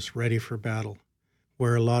clothes, ready for battle,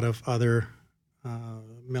 where a lot of other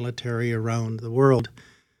military around the world,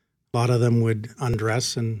 a lot of them would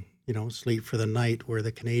undress and, sleep for the night, where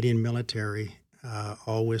the Canadian military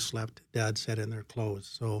always slept, Dad said, in their clothes.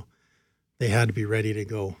 So they had to be ready to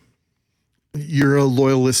go. You're a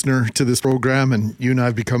loyal listener to this program, and you and I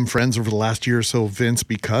have become friends over the last year or so, Vince,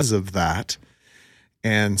 because of that.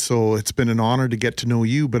 And so it's been an honor to get to know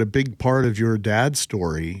you, but a big part of your dad's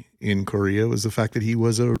story in Korea was the fact that he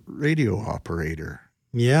was a radio operator.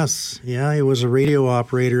 Yes. Yeah, he was a radio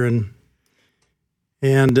operator, and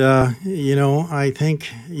I think,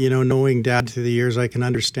 knowing Dad through the years, I can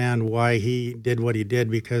understand why he did what he did,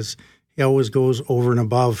 because he always goes over and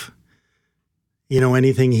above,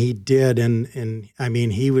 anything he did. And I mean,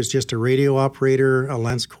 he was just a radio operator, a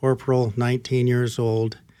lance corporal, 19 years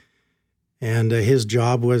old. And his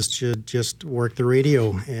job was to just work the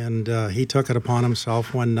radio. And he took it upon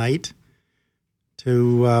himself one night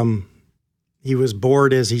to, he was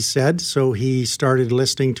bored, as he said, so he started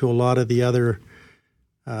listening to a lot of the other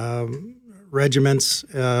regiments,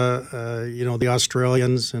 the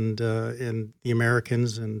Australians and the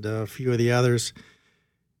Americans and a few of the others,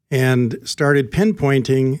 and started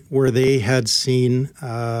pinpointing where they had seen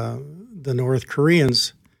the North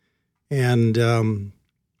Koreans. And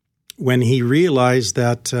when he realized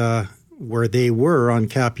that where they were on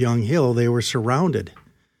Cap Young Hill, they were surrounded.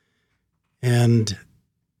 And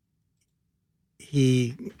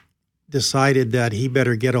he decided that he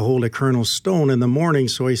better get a hold of Colonel Stone in the morning,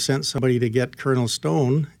 so he sent somebody to get Colonel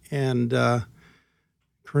Stone. And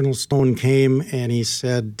Colonel Stone came and he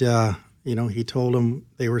said, he told them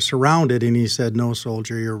they were surrounded, and he said, "No,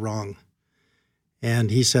 soldier, you're wrong."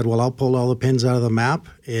 And he said, "Well, I'll pull all the pins out of the map,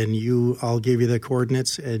 and I'll give you the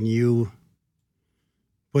coordinates, and you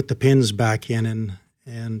put the pins back in."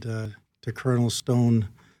 And to Colonel Stone's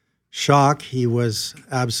shock, he was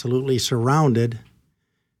absolutely surrounded,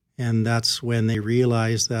 and that's when they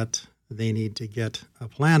realized that they need to get a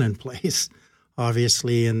plan in place,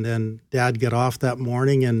 obviously. And then Dad got off that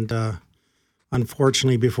morning, and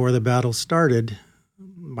unfortunately, before the battle started,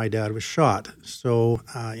 my dad was shot,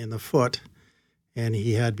 in the foot, and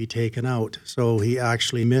he had to be taken out. So he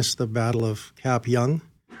actually missed the Battle of Cap Young,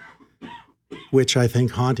 which I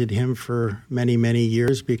think haunted him for many, many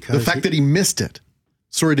years because... The fact that he missed it.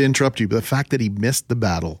 Sorry to interrupt you, but the fact that he missed the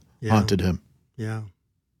battle haunted him. Yeah.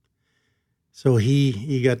 So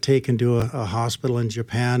he got taken to a hospital in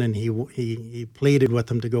Japan, and he pleaded with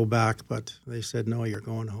them to go back, but they said, "No, you're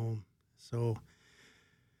going home." So...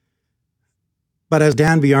 But as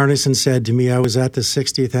Dan B. Arneson said to me, I was at the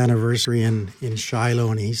 60th anniversary in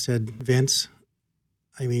Shiloh, and he said, "Vince,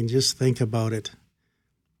 I mean, just think about it.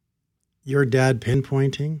 Your dad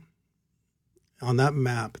pinpointing on that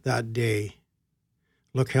map that day,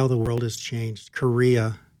 look how the world has changed.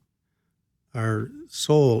 Korea, our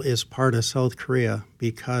Seoul is part of South Korea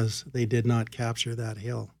because they did not capture that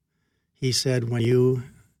hill." He said, when you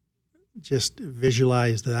just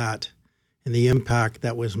visualize that and the impact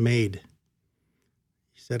that was made,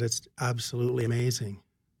 that it's absolutely amazing.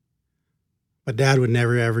 But Dad would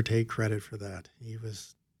never, ever take credit for that. He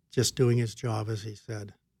was just doing his job, as he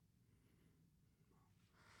said.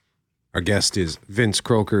 Our guest is Vince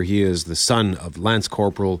Croker. He is the son of Lance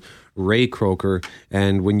Corporal Ray Croker.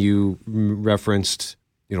 And when you referenced,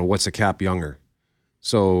 what's a Cap Younger?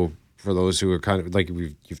 So for those who are kind of like,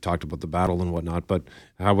 you've talked about the battle and whatnot, but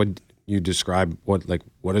how would you describe what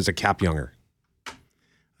is a Cap Younger?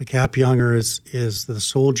 The Cap Younger is the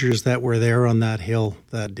soldiers that were there on that hill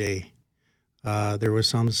that day. There was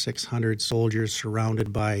some 600 soldiers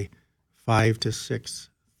surrounded by 5,000 to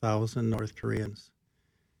 6,000 North Koreans.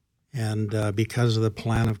 And because of the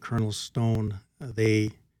plan of Colonel Stone, they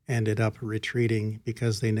ended up retreating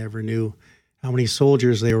because they never knew how many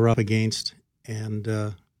soldiers they were up against, and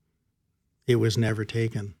it was never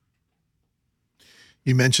taken.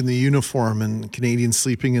 You mentioned the uniform and Canadians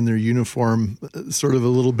sleeping in their uniform, sort of a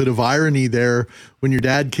little bit of irony there. When your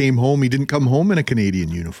dad came home, he didn't come home in a Canadian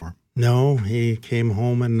uniform. No, he came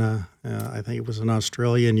home in, I think it was an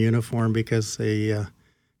Australian uniform because they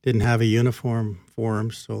didn't have a uniform for him,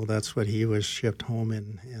 so that's what he was shipped home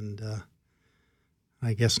in. And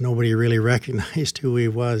I guess nobody really recognized who he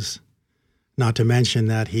was, not to mention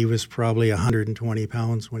that he was probably 120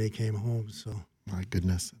 pounds when he came home. So, my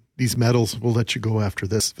goodness. These medals, we'll let you go after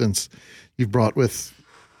this, Vince. You've brought with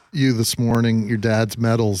you this morning your dad's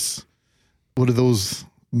medals. What do those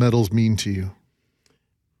medals mean to you?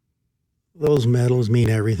 Those medals mean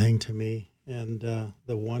everything to me. And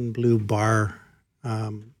the one blue bar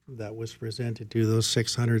that was presented to those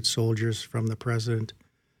 600 soldiers from the President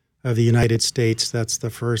of the United States, that's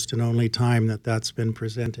the first and only time that that's been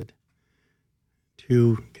presented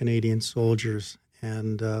to Canadian soldiers.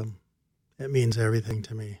 And it means everything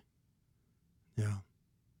to me. Yeah.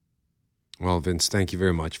 Well, Vince, thank you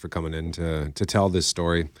very much for coming in to tell this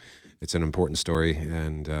story. It's an important story,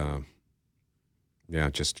 and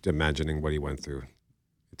just imagining what he went through.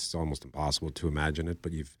 It's almost impossible to imagine it,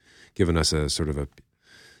 but you've given us a sort of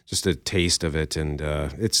just a taste of it, and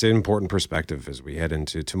it's an important perspective as we head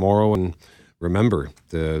into tomorrow and remember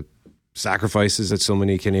the sacrifices that so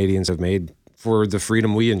many Canadians have made for the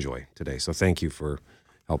freedom we enjoy today. So thank you for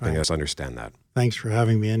helping us understand that. Thanks for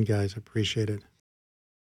having me in, guys. I appreciate it.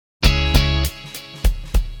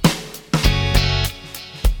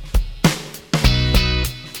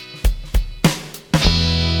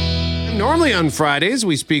 Normally on Fridays,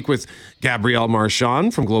 we speak with Gabrielle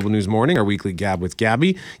Marchand from Global News Morning, our weekly Gab with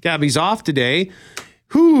Gabby. Gabby's off today.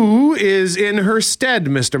 Who is in her stead,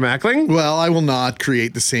 Mr. Mackling? Well, I will not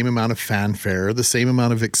create the same amount of fanfare, the same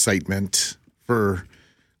amount of excitement for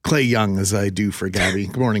Clay Young as I do for Gabby.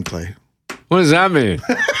 Good morning, Clay. What does that mean?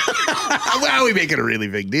 Well, we make it a really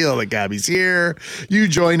big deal that Gabby's here. You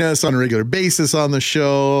join us on a regular basis on the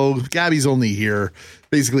show. Gabby's only here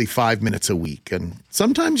basically 5 minutes a week. And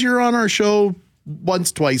sometimes you're on our show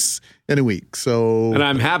once, twice in a week. So, and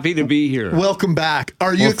I'm happy to be here. Welcome back.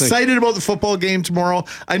 Are you excited about the football game tomorrow?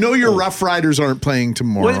 I know your Rough Riders aren't playing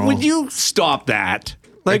tomorrow. Would you stop that?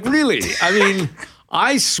 Like, really? I mean,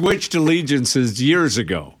 I switched allegiances years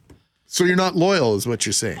ago. So you're not loyal, is what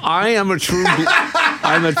you're saying? I am a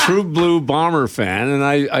true blue Bomber fan, and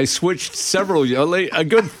I switched a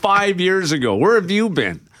good 5 years ago. Where have you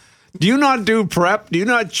been? Do you not do prep? Do you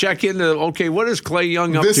not check into, okay, what is Clay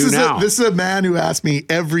Young up to now? This is a man who asks me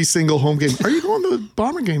every single home game, are you going to the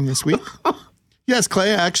Bomber game this week? Yes,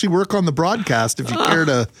 Clay, I actually work on the broadcast if you care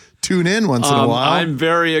to tune in once in a while. I'm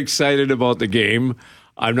very excited about the game.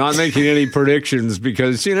 I'm not making any predictions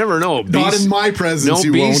because you never know. Not in my presence,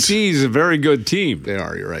 you won't. BC is a very good team. They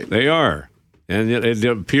are, you're right. They are. And it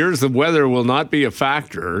appears the weather will not be a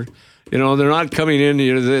factor. You know, they're not coming in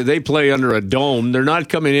here. They play under a dome. They're not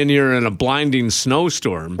coming in here in a blinding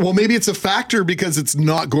snowstorm. Well, maybe it's a factor because it's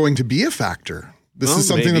not going to be a factor. This is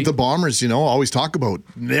something that the Bombers, always talk about.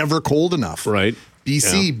 Never cold enough. Right.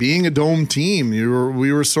 BC being a dome team,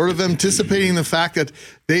 we were sort of anticipating the fact that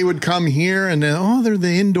they would come here and they're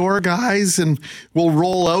the indoor guys and we'll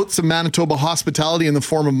roll out some Manitoba hospitality in the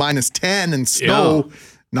form of -10 and snow. Yeah.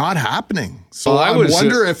 Not happening. So I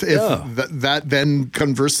wonder if that then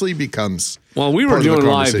conversely becomes. Well, we were doing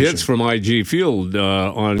live hits from IG Field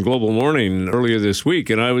on Global Morning earlier this week,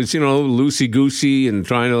 and I was, loosey goosey and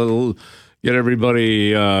trying to get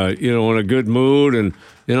everybody, in a good mood, and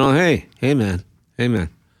hey man,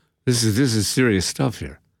 this is serious stuff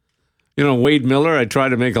here. Wade Miller, I tried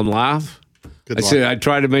to make him laugh. Said I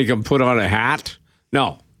tried to make him put on a hat.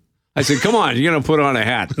 No, I said, come on, you're gonna put on a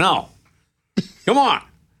hat. No, come on.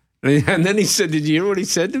 And then he said, "Did you hear what he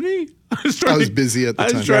said to me?" I was busy at the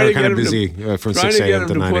time. I was trying to get him busy from 6 a.m.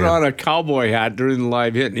 to put on a cowboy hat during the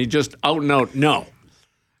live hit, and he just out and out no.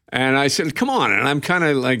 And I said, "Come on!" And I'm kind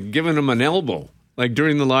of like giving him an elbow, like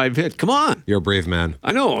during the live hit. Come on, you're a brave man.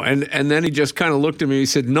 I know. And then he just kind of looked at me. He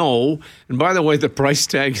said, "No." And by the way, the price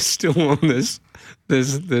tag is still on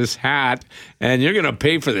this hat, and you're going to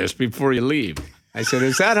pay for this before you leave. I said,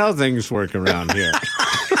 "Is that how things work around here?"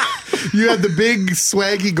 You had the big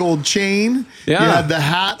swaggy gold chain. Yeah. You had the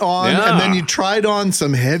hat on, and then you tried on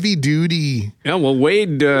some heavy duty. Yeah, well,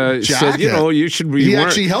 Wade said, you should be. He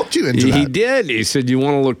actually helped you into that. He did. He said, "You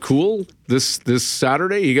want to look cool this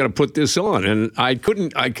Saturday? You got to put this on." And I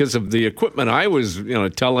couldn't because of the equipment. I was,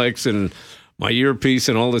 telex and my earpiece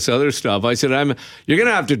and all this other stuff. I said, "You're going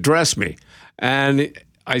to have to dress me." And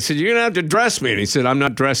I said, "You're going to have to dress me." And he said, "I'm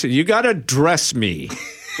not dressing. You got to dress me."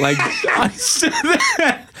 Like I said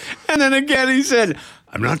that. And then again he said,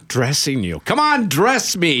 "I'm not dressing you. Come on,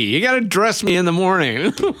 dress me. You got to dress me in the morning."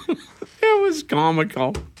 It was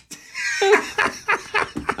comical.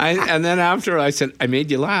 And then after I said, "I made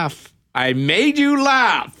you laugh. I made you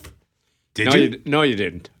laugh." Did you? No, you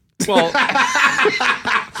didn't. Well,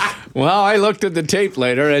 I looked at the tape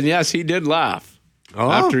later, and yes, he did laugh.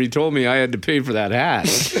 After he told me I had to pay for that hat.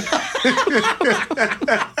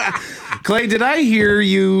 Clay, did I hear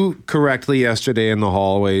you correctly yesterday in the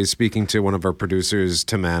hallway speaking to one of our producers,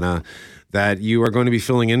 Tamana, that you are going to be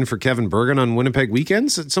filling in for Kevin Bergen on Winnipeg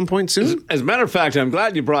weekends at some point soon? As a matter of fact, I'm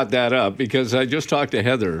glad you brought that up because I just talked to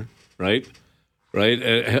Heather, right?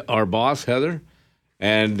 Our boss, Heather.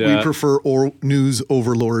 And we prefer news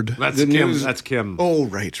overlord. That's Kim. That's Kim. Oh,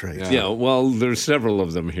 right. Yeah, well, there's several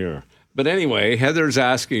of them here. But anyway, Heather's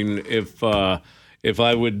asking if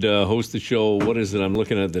I would host the show. What is it? I'm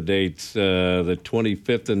looking at the dates, the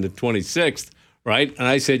 25th and the 26th, right? And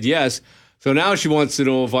I said yes. So now she wants to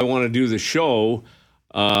know if I want to do the show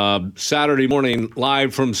Saturday morning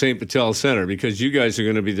live from St. Patel Center because you guys are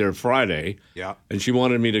going to be there Friday. Yeah. And she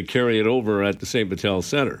wanted me to carry it over at the St. Patel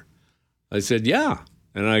Center. I said, yeah.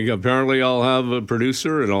 And apparently I'll have a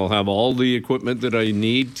producer and I'll have all the equipment that I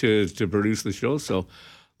need to produce the show. So,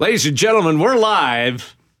 ladies and gentlemen, we're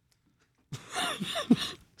live.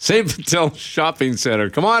 St. Patel Shopping Center.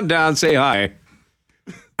 Come on down, say hi.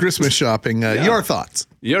 Christmas shopping. Your thoughts.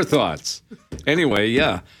 Your thoughts. Anyway,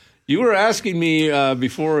 yeah. You were asking me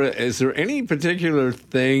before, is there any particular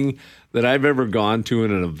thing that I've ever gone to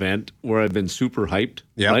in an event where I've been super hyped?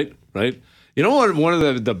 Yeah. Right? You know what? One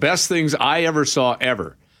of the best things I ever saw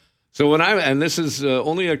ever. So and this is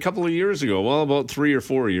only a couple of years ago, well, about 3 or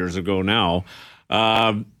 4 years ago now.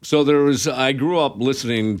 So I grew up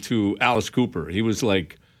listening to Alice Cooper. He was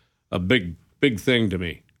like a big thing to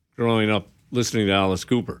me growing up listening to Alice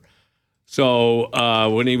Cooper. So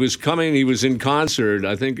when he was coming, he was in concert,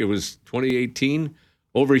 I think it was 2018,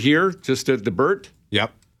 over here, just at the Burt.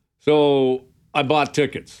 Yep. So I bought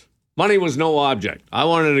tickets. Money was no object. I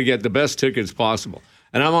wanted to get the best tickets possible.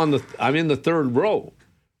 And I'm in the third row,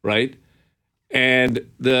 right? And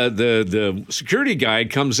the security guy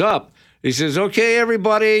comes up. He says, "Okay,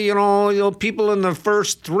 everybody, people in the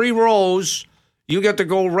first 3 rows, you get to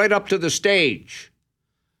go right up to the stage."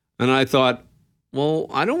 And I thought, well,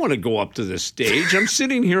 I don't want to go up to the stage. I'm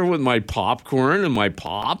sitting here with my popcorn and my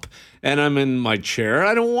pop, and I'm in my chair.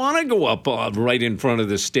 I don't want to go up right in front of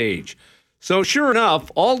the stage. So sure enough,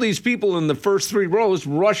 all these people in the first 3 rows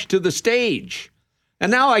rushed to the stage.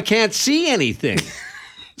 And now I can't see anything.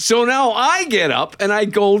 So now I get up and I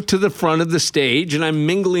go to the front of the stage and I'm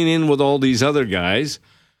mingling in with all these other guys.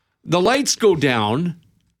 The lights go down.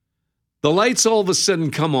 The lights all of a sudden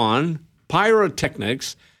come on.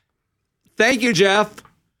 Pyrotechnics. Thank you, Jeff.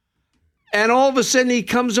 And all of a sudden he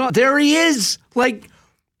comes on. There he is, like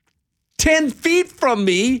 10 feet from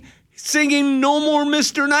me, singing No More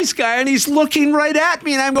Mr. Nice Guy. And he's looking right at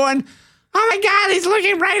me. And I'm going, oh my God, he's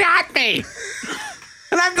looking right at me.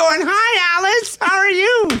 And I'm going, hi, Alice, how are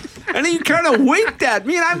you? And he kind of winked at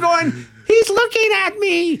me, and I'm going, he's looking at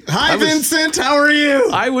me. Hi, Vincent, how are you?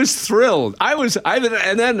 I was thrilled.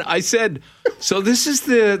 And then I said, so this is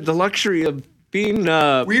the luxury of being...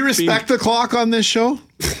 we respect the clock on this show?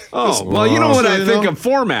 Oh, well, you know what I think of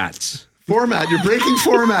formats. Format. You're breaking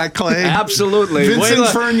format, Clay. Absolutely. Vincent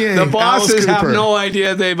Fernier. The bosses Alice have Cooper. no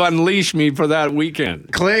idea they've unleashed me for that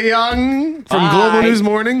weekend. Clay Young from Global News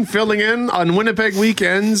Morning, filling in on Winnipeg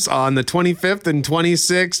weekends on the 25th and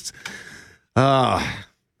 26th.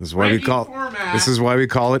 This is why we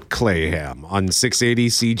call it CLAYHEM on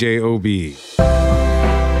 680 CJOB.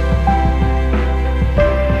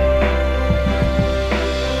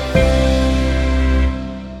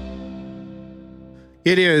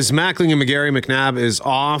 It is Mackling and McGarry. McNabb is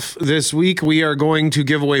off this week. We are going to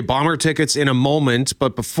give away Bomber tickets in a moment,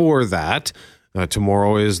 but before that,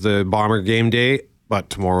 tomorrow is the Bomber game day, but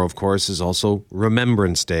tomorrow, of course, is also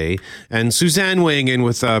Remembrance Day. And Suzanne weighing in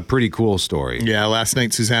with a pretty cool story. Yeah, last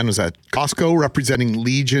night Suzanne was at Costco representing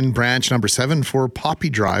Legion Branch number 7 for Poppy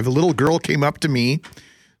Drive. A little girl came up to me,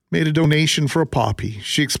 made a donation for a poppy.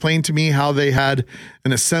 She explained to me how they had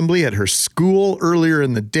an assembly at her school earlier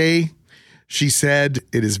in the day. She said,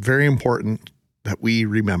 it is very important that we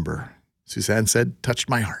remember. Suzanne said, touched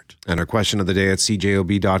my heart. And our question of the day at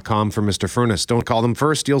cjob.com for Mr. Furness. Don't call them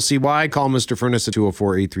first. You'll see why. Call Mr. Furness at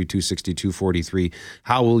 204-832-6243.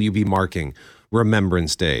 How will you be marking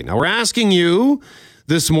Remembrance Day? Now, we're asking you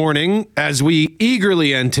this morning, as we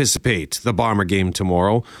eagerly anticipate the Bomber game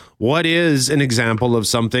tomorrow, what is an example of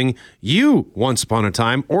something you once upon a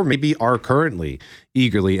time, or maybe are currently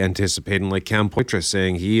eagerly anticipating, like Cam Poitras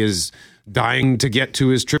saying he is dying to get to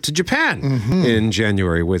his trip to Japan in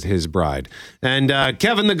January with his bride. And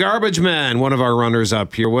Kevin the Garbage Man, one of our runners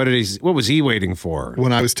up here, what was he waiting for?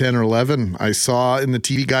 When I was 10 or 11, I saw in the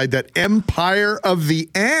TV guide that Empire of the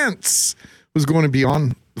Ants was going to be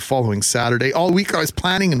on the following Saturday. All week I was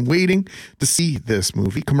planning and waiting to see this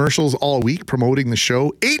movie. Commercials all week promoting the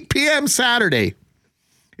show. 8 p.m. Saturday.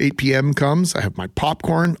 8 p.m. comes. I have my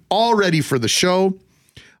popcorn all ready for the show.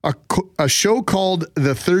 A show called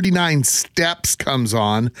The 39 Steps comes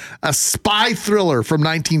on, a spy thriller from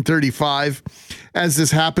 1935. As this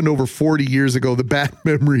happened over 40 years ago, the bad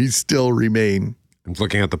memories still remain. I'm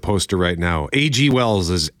looking at the poster right now. A.G.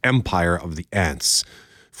 Wells' Empire of the Ants.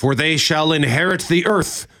 For they shall inherit the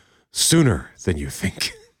earth sooner than you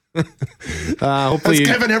think. Hopefully, has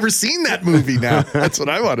Kevin ever seen that movie now? That's what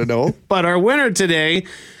I want to know. But our winner today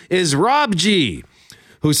is Rob G.,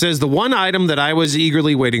 who says the one item that I was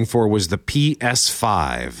eagerly waiting for was the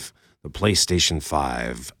PS5, the PlayStation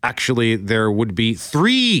 5. Actually, there would be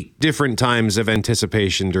 3 different times of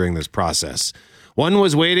anticipation during this process. One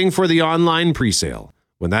was waiting for the online presale.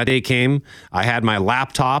 When that day came, I had my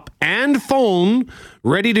laptop and phone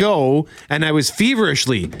ready to go, and I was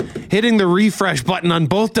feverishly hitting the refresh button on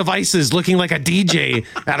both devices, looking like a DJ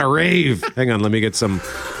at a rave. Hang on, let me get some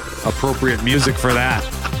appropriate music for that.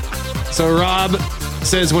 So Rob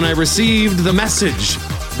says, when I received the message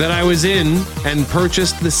that I was in and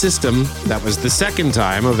purchased the system, that was the second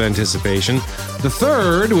time of anticipation. The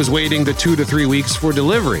third was waiting the 2 to 3 weeks for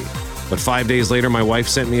delivery. But 5 days later, my wife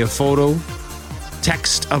sent me a photo,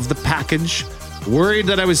 text of the package, worried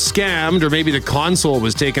that I was scammed or maybe the console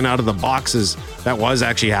was taken out of the boxes. That was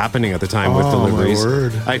actually happening at the time with deliveries. My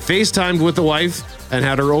word. I FaceTimed with the wife and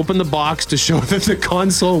had her open the box to show that the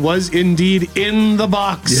console was indeed in the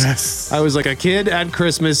box. Yes. I was like a kid at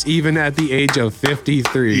Christmas, even at the age of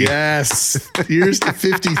 53. Yes. Here's the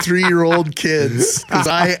 53-year-old kids, because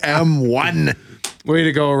I am one. Way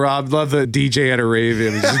to go, Rob. Love the DJ at a rave.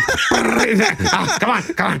 It was just, come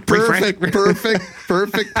on.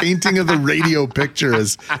 Perfect painting of the radio picture,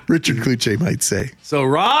 as Richard Kluche might say. So,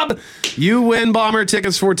 Rob, you win Bomber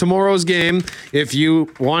tickets for tomorrow's game. If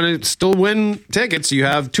you want to still win tickets, you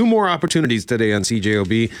have 2 more opportunities today on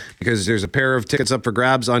CJOB, because there's a pair of tickets up for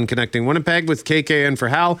grabs on Connecting Winnipeg with KKN for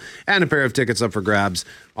Hal, and a pair of tickets up for grabs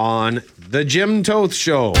on The Jim Toth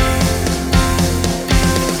Show.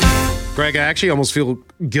 Greg, I actually almost feel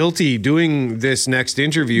guilty doing this next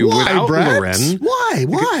interview without Brett? Loren. Why? Why?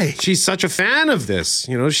 Why? She's such a fan of this.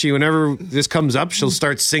 You know, whenever this comes up, she'll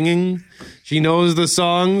start singing. She knows the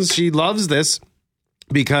songs. She loves this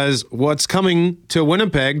because what's coming to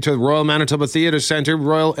Winnipeg, to Royal Manitoba Theatre Centre,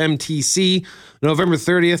 Royal MTC, November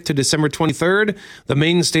 30th to December 23rd, the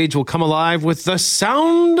main stage will come alive with the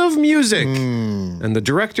sound of music. And the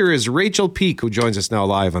director is Rachel Peak, who joins us now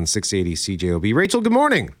live on 680 CJOB. Rachel, good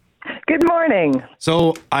morning. Good morning.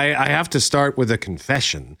 So I have to start with a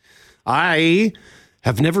confession. I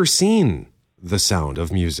have never seen The Sound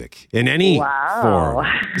of Music in any form.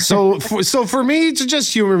 So for me, to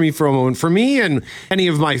just humor me for a moment, for me and any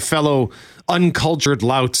of my fellow uncultured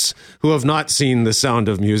louts who have not seen The Sound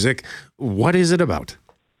of Music, what is it about?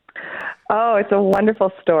 Oh, it's a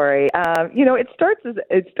wonderful story. It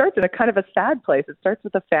starts in a kind of a sad place. It starts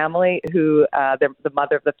with a family who the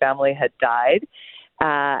mother of the family had died.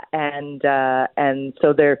 And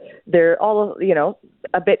so they're all,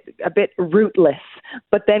 a bit rootless,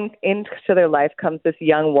 but then into their life comes this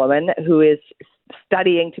young woman who is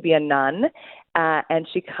studying to be a nun. And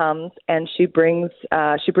she comes and she brings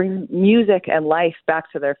music and life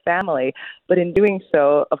back to their family. But in doing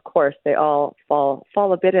so, of course, they all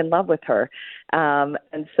fall a bit in love with her. And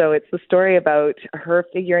so it's the story about her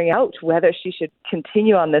figuring out whether she should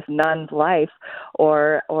continue on this nun's life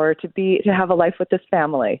or to have a life with this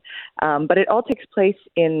family. But it all takes place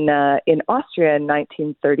in Austria in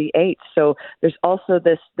 1938. So there's also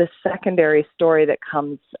this secondary story that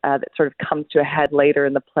sort of comes to a head later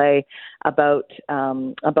in the play about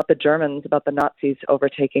the Germans, about the Nazis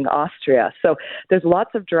overtaking Austria. So there's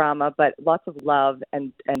lots of drama, but lots of love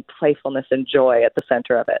and playfulness and joy at the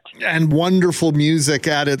center of it. And wonderful music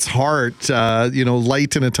at its heart.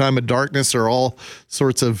 Light in a time of darkness are all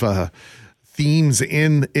sorts of themes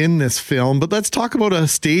in this film. But let's talk about a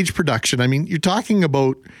stage production. I mean, you're talking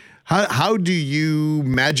about how do you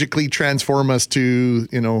magically transform us to,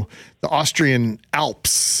 the Austrian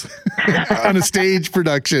Alps on a stage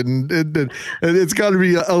production? It's got to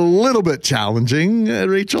be a little bit challenging,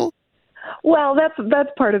 Rachel. Well, that's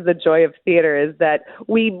part of the joy of theater, is that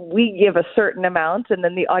we give a certain amount and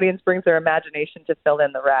then the audience brings their imagination to fill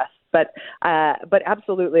in the rest. But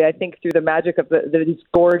absolutely, I think through the magic of these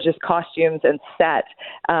gorgeous costumes and set,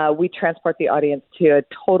 we transport the audience to a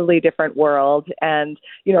totally different world. And,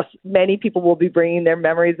 many people will be bringing their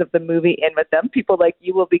memories of the movie in with them. People like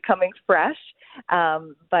you will be coming fresh.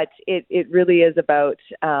 But it really is about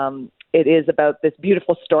this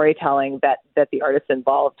beautiful storytelling that the artists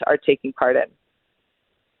involved are taking part in.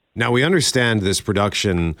 Now, we understand this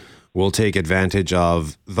production will take advantage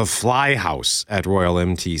of the Fly House at Royal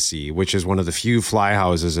MTC, which is one of the few fly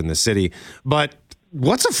houses in the city. But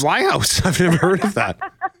what's a fly house? I've never heard of that.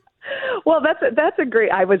 Well, that's a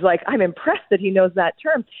great. I'm impressed that he knows that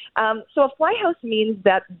term. So a fly house means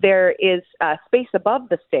that there is space above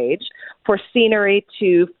the stage for scenery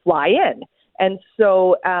to fly in. And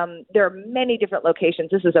so there are many different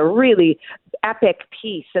locations. This is a really epic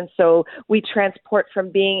piece. And so we transport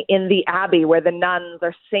from being in the Abbey where the nuns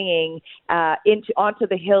are singing onto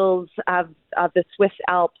the hills of the Swiss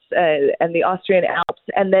Alps and the Austrian Alps.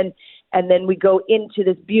 And then we go into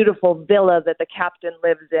this beautiful villa that the captain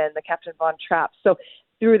lives in, the Captain von Trapp. So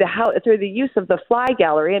through the use of the fly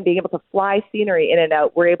gallery and being able to fly scenery in and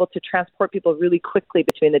out, we're able to transport people really quickly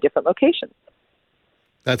between the different locations.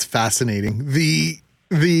 That's fascinating.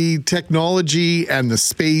 The technology and the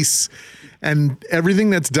space and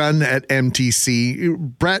everything that's done at MTC.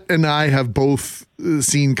 Brett and I have both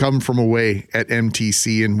seen Come From Away at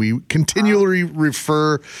MTC, and we continually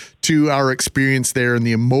refer to our experience there and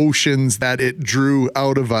the emotions that it drew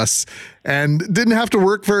out of us, and didn't have to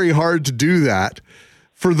work very hard to do that.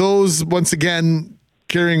 For those, once again,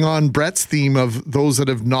 carrying on Brett's theme of those that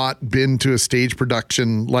have not been to a stage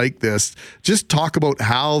production like this, just talk about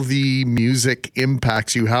how the music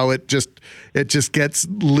impacts you, how it just gets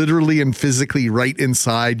literally and physically right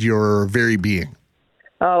inside your very being.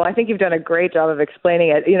 Oh, I think you've done a great job of explaining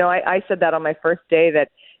it. I said that on my first day, that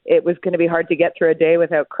it was going to be hard to get through a day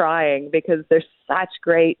without crying because there's such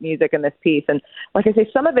great music in this piece. And like I say,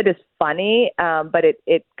 some of it is funny, but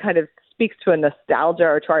it kind of speaks to a nostalgia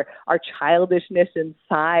or to our childishness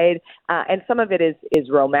inside. And some of it is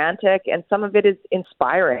romantic and some of it is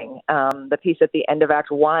inspiring. The piece at the end of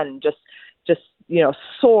Act 1 just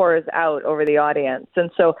soars out over the audience.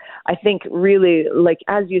 And so I think really, like,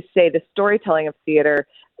 as you say, the storytelling of theater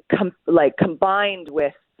combined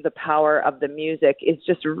with the power of the music is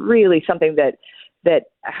just really something that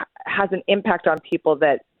has an impact on people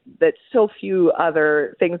that so few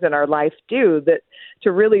other things in our life do, that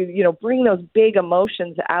to really, bring those big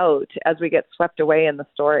emotions out as we get swept away in the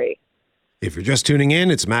story. If you're just tuning in,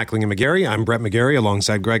 it's Mackling and McGarry. I'm Brett McGarry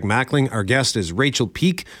alongside Greg Mackling. Our guest is Rachel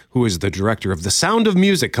Peake, who is the director of The Sound of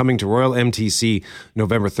Music, coming to Royal MTC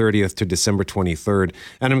November 30th to December 23rd.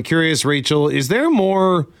 And I'm curious, Rachel, is there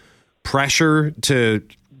more pressure to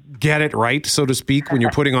get it right, so to speak, when you're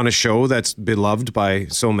putting on a show that's beloved by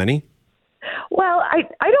so many? Well,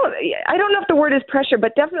 I don't know if the word is pressure,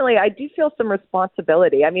 but definitely I do feel some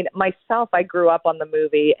responsibility. I mean, myself, I grew up on the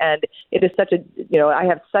movie, and it is such a, I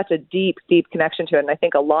have such a deep, deep connection to it, and I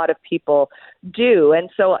think a lot of people do. And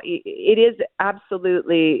so it is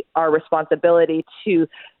absolutely our responsibility to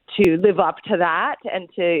live up to that and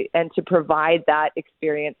to provide that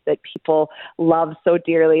experience that people love so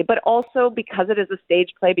dearly. But also because it is a stage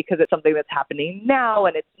play, because it's something that's happening now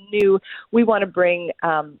and it's new, we want to bring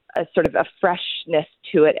a sort of a freshness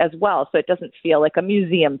to it as well. So it doesn't feel like a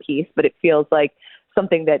museum piece, but it feels like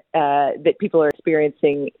something that people are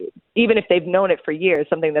experiencing, even if they've known it for years,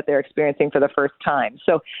 something that they're experiencing for the first time.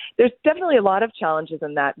 So there's definitely a lot of challenges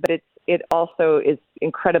in that, but it also is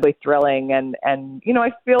incredibly thrilling, and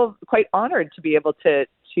I feel quite honored to be able to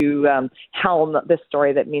helm this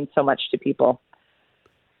story that means so much to people.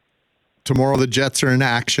 Tomorrow the Jets are in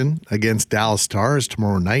action against Dallas Stars.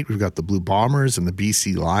 Tomorrow night we've got the Blue Bombers and the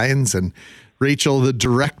BC Lions. And Rachel, the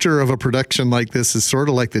director of a production like this is sort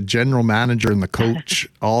of like the general manager and the coach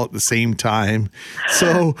all at the same time.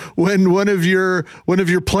 So when one of your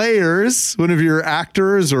players, one of your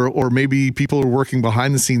actors, or maybe people who are working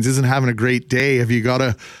behind the scenes isn't having a great day, have you got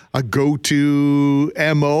a go-to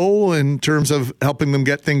MO in terms of helping them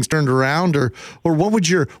get things turned around, or what would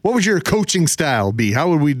your coaching style be? How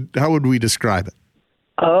would we describe it?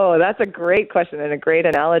 Oh, that's a great question and a great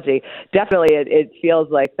analogy. Definitely, it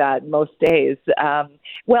feels like that most days.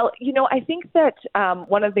 Well, I think that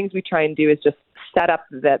one of the things we try and do is just set up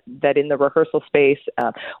that in the rehearsal space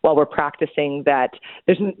while we're practicing, that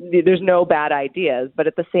there's no bad ideas, but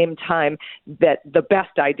at the same time that the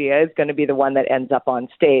best idea is going to be the one that ends up on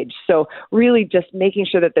stage. So really just making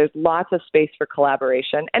sure that there's lots of space for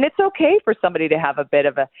collaboration, and it's okay for somebody to have a bit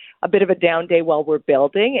of a down day while we're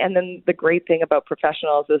building. And then the great thing about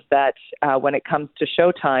professionals is that when it comes to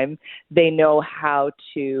showtime, they know how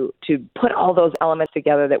to put all those elements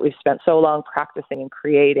together that we've spent so long practicing and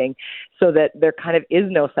creating, so that there kind of is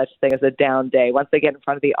no such thing as a down day. Once they get in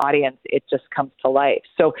front of the audience, it just comes to life.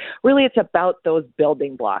 So really it's about those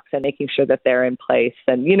building blocks and making sure that they're in place.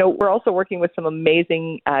 And, we're also working with some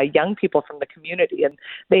amazing young people from the community, and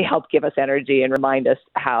they help give us energy and remind us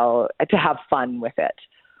how to have fun with it.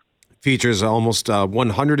 Features almost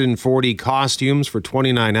 140 costumes for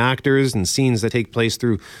 29 actors and scenes that take place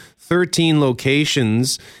through 13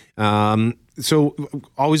 locations. So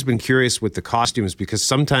always been curious with the costumes, because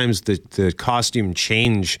sometimes the costume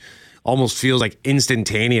change almost feels like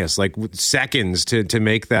instantaneous, like seconds to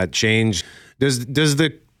make that change.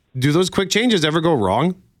 Do those quick changes ever go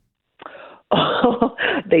wrong? Oh,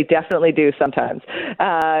 they definitely do sometimes.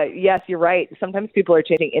 Yes, you're right. Sometimes people are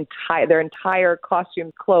changing their entire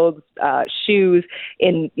costumes, clothes, shoes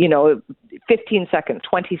in 15 seconds,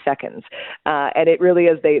 20 seconds. And it really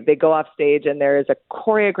is, they go off stage and there is a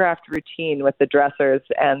choreographed routine with the dressers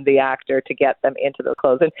and the actor to get them into those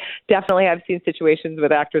clothes. And definitely I've seen situations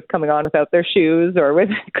with actors coming on without their shoes or with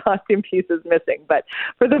costume pieces missing. But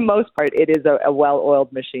for the most part, it is a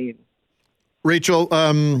well-oiled machine. Rachel,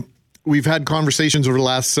 we've had conversations over the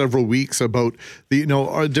last several weeks about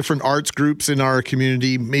our different arts groups in our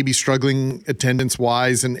community, maybe struggling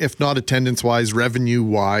attendance-wise, and if not attendance-wise,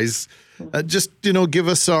 revenue-wise. Just give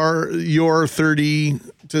us your 30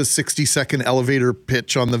 to 60-second elevator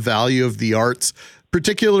pitch on the value of the arts,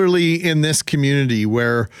 particularly in this community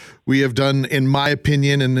where we have done, in my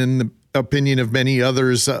opinion, and in the opinion of many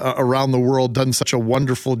others around the world, done such a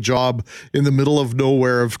wonderful job in the middle of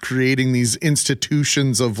nowhere of creating these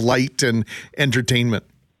institutions of light and entertainment.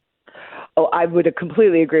 Oh, I would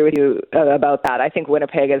completely agree with you about that. I think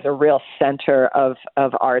Winnipeg is a real center of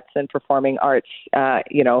arts and performing arts,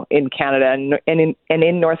 in Canada and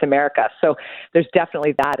in North America. So there's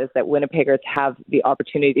definitely that Winnipeggers have the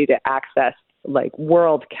opportunity to access like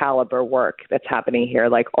world caliber work that's happening here.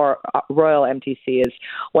 Like Royal MTC is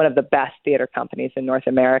one of the best theater companies in North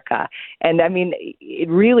America. And I mean,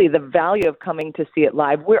 really the value of coming to see it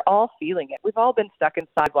live, we're all feeling it. We've all been stuck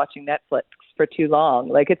inside watching Netflix for too long.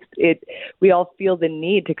 Like we all feel the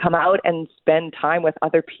need to come out and spend time with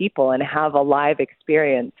other people and have a live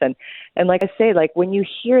experience. And like I say, like when you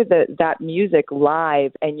hear that music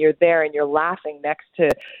live and you're there and you're laughing next to,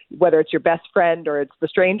 whether it's your best friend or it's the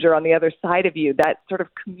stranger on the other side of you, that sort of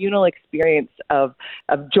communal experience of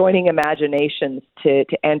joining imaginations to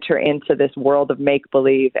enter into this world of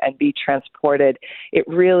make-believe and be transported,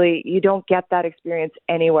 you don't get that experience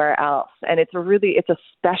anywhere else. And it's a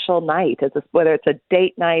special night. Whether it's a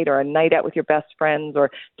date night or a night out with your best friends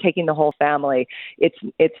or taking the whole family, it's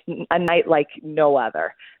a night like no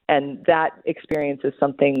other. And that experience is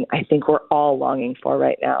something I think we're all longing for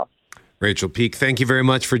right now. Rachel Peak, thank you very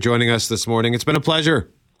much for joining us this morning. It's been a pleasure.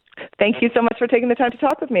 Thank you so much for taking the time to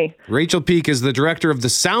talk with me. Rachel Peak is the director of The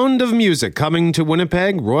Sound of Music, coming to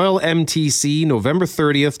Winnipeg, Royal MTC, November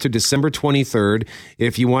 30th to December 23rd.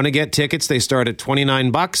 If you want to get tickets, they start at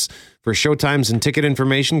 $29. For showtimes and ticket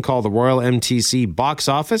information, call the Royal MTC box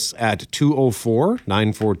office at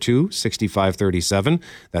 204-942-6537.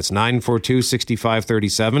 That's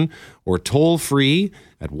 942-6537. Or toll free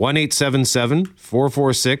at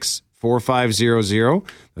 1-877-446-4500.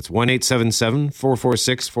 That's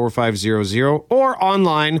 1-877-446-4500. Or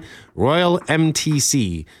online,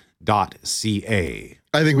 royalmtc.ca.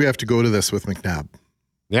 I think we have to go to this with McNabb.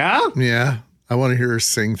 Yeah? Yeah. I want to hear her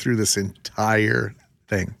sing through this entire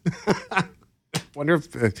thing. Wonder if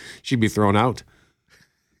she'd be thrown out.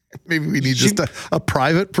 Maybe we need just a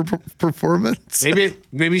private performance.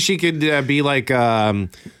 Maybe she could be like an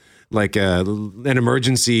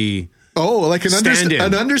emergency. Oh, like an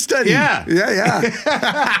understudy. Yeah.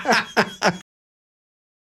 Yeah.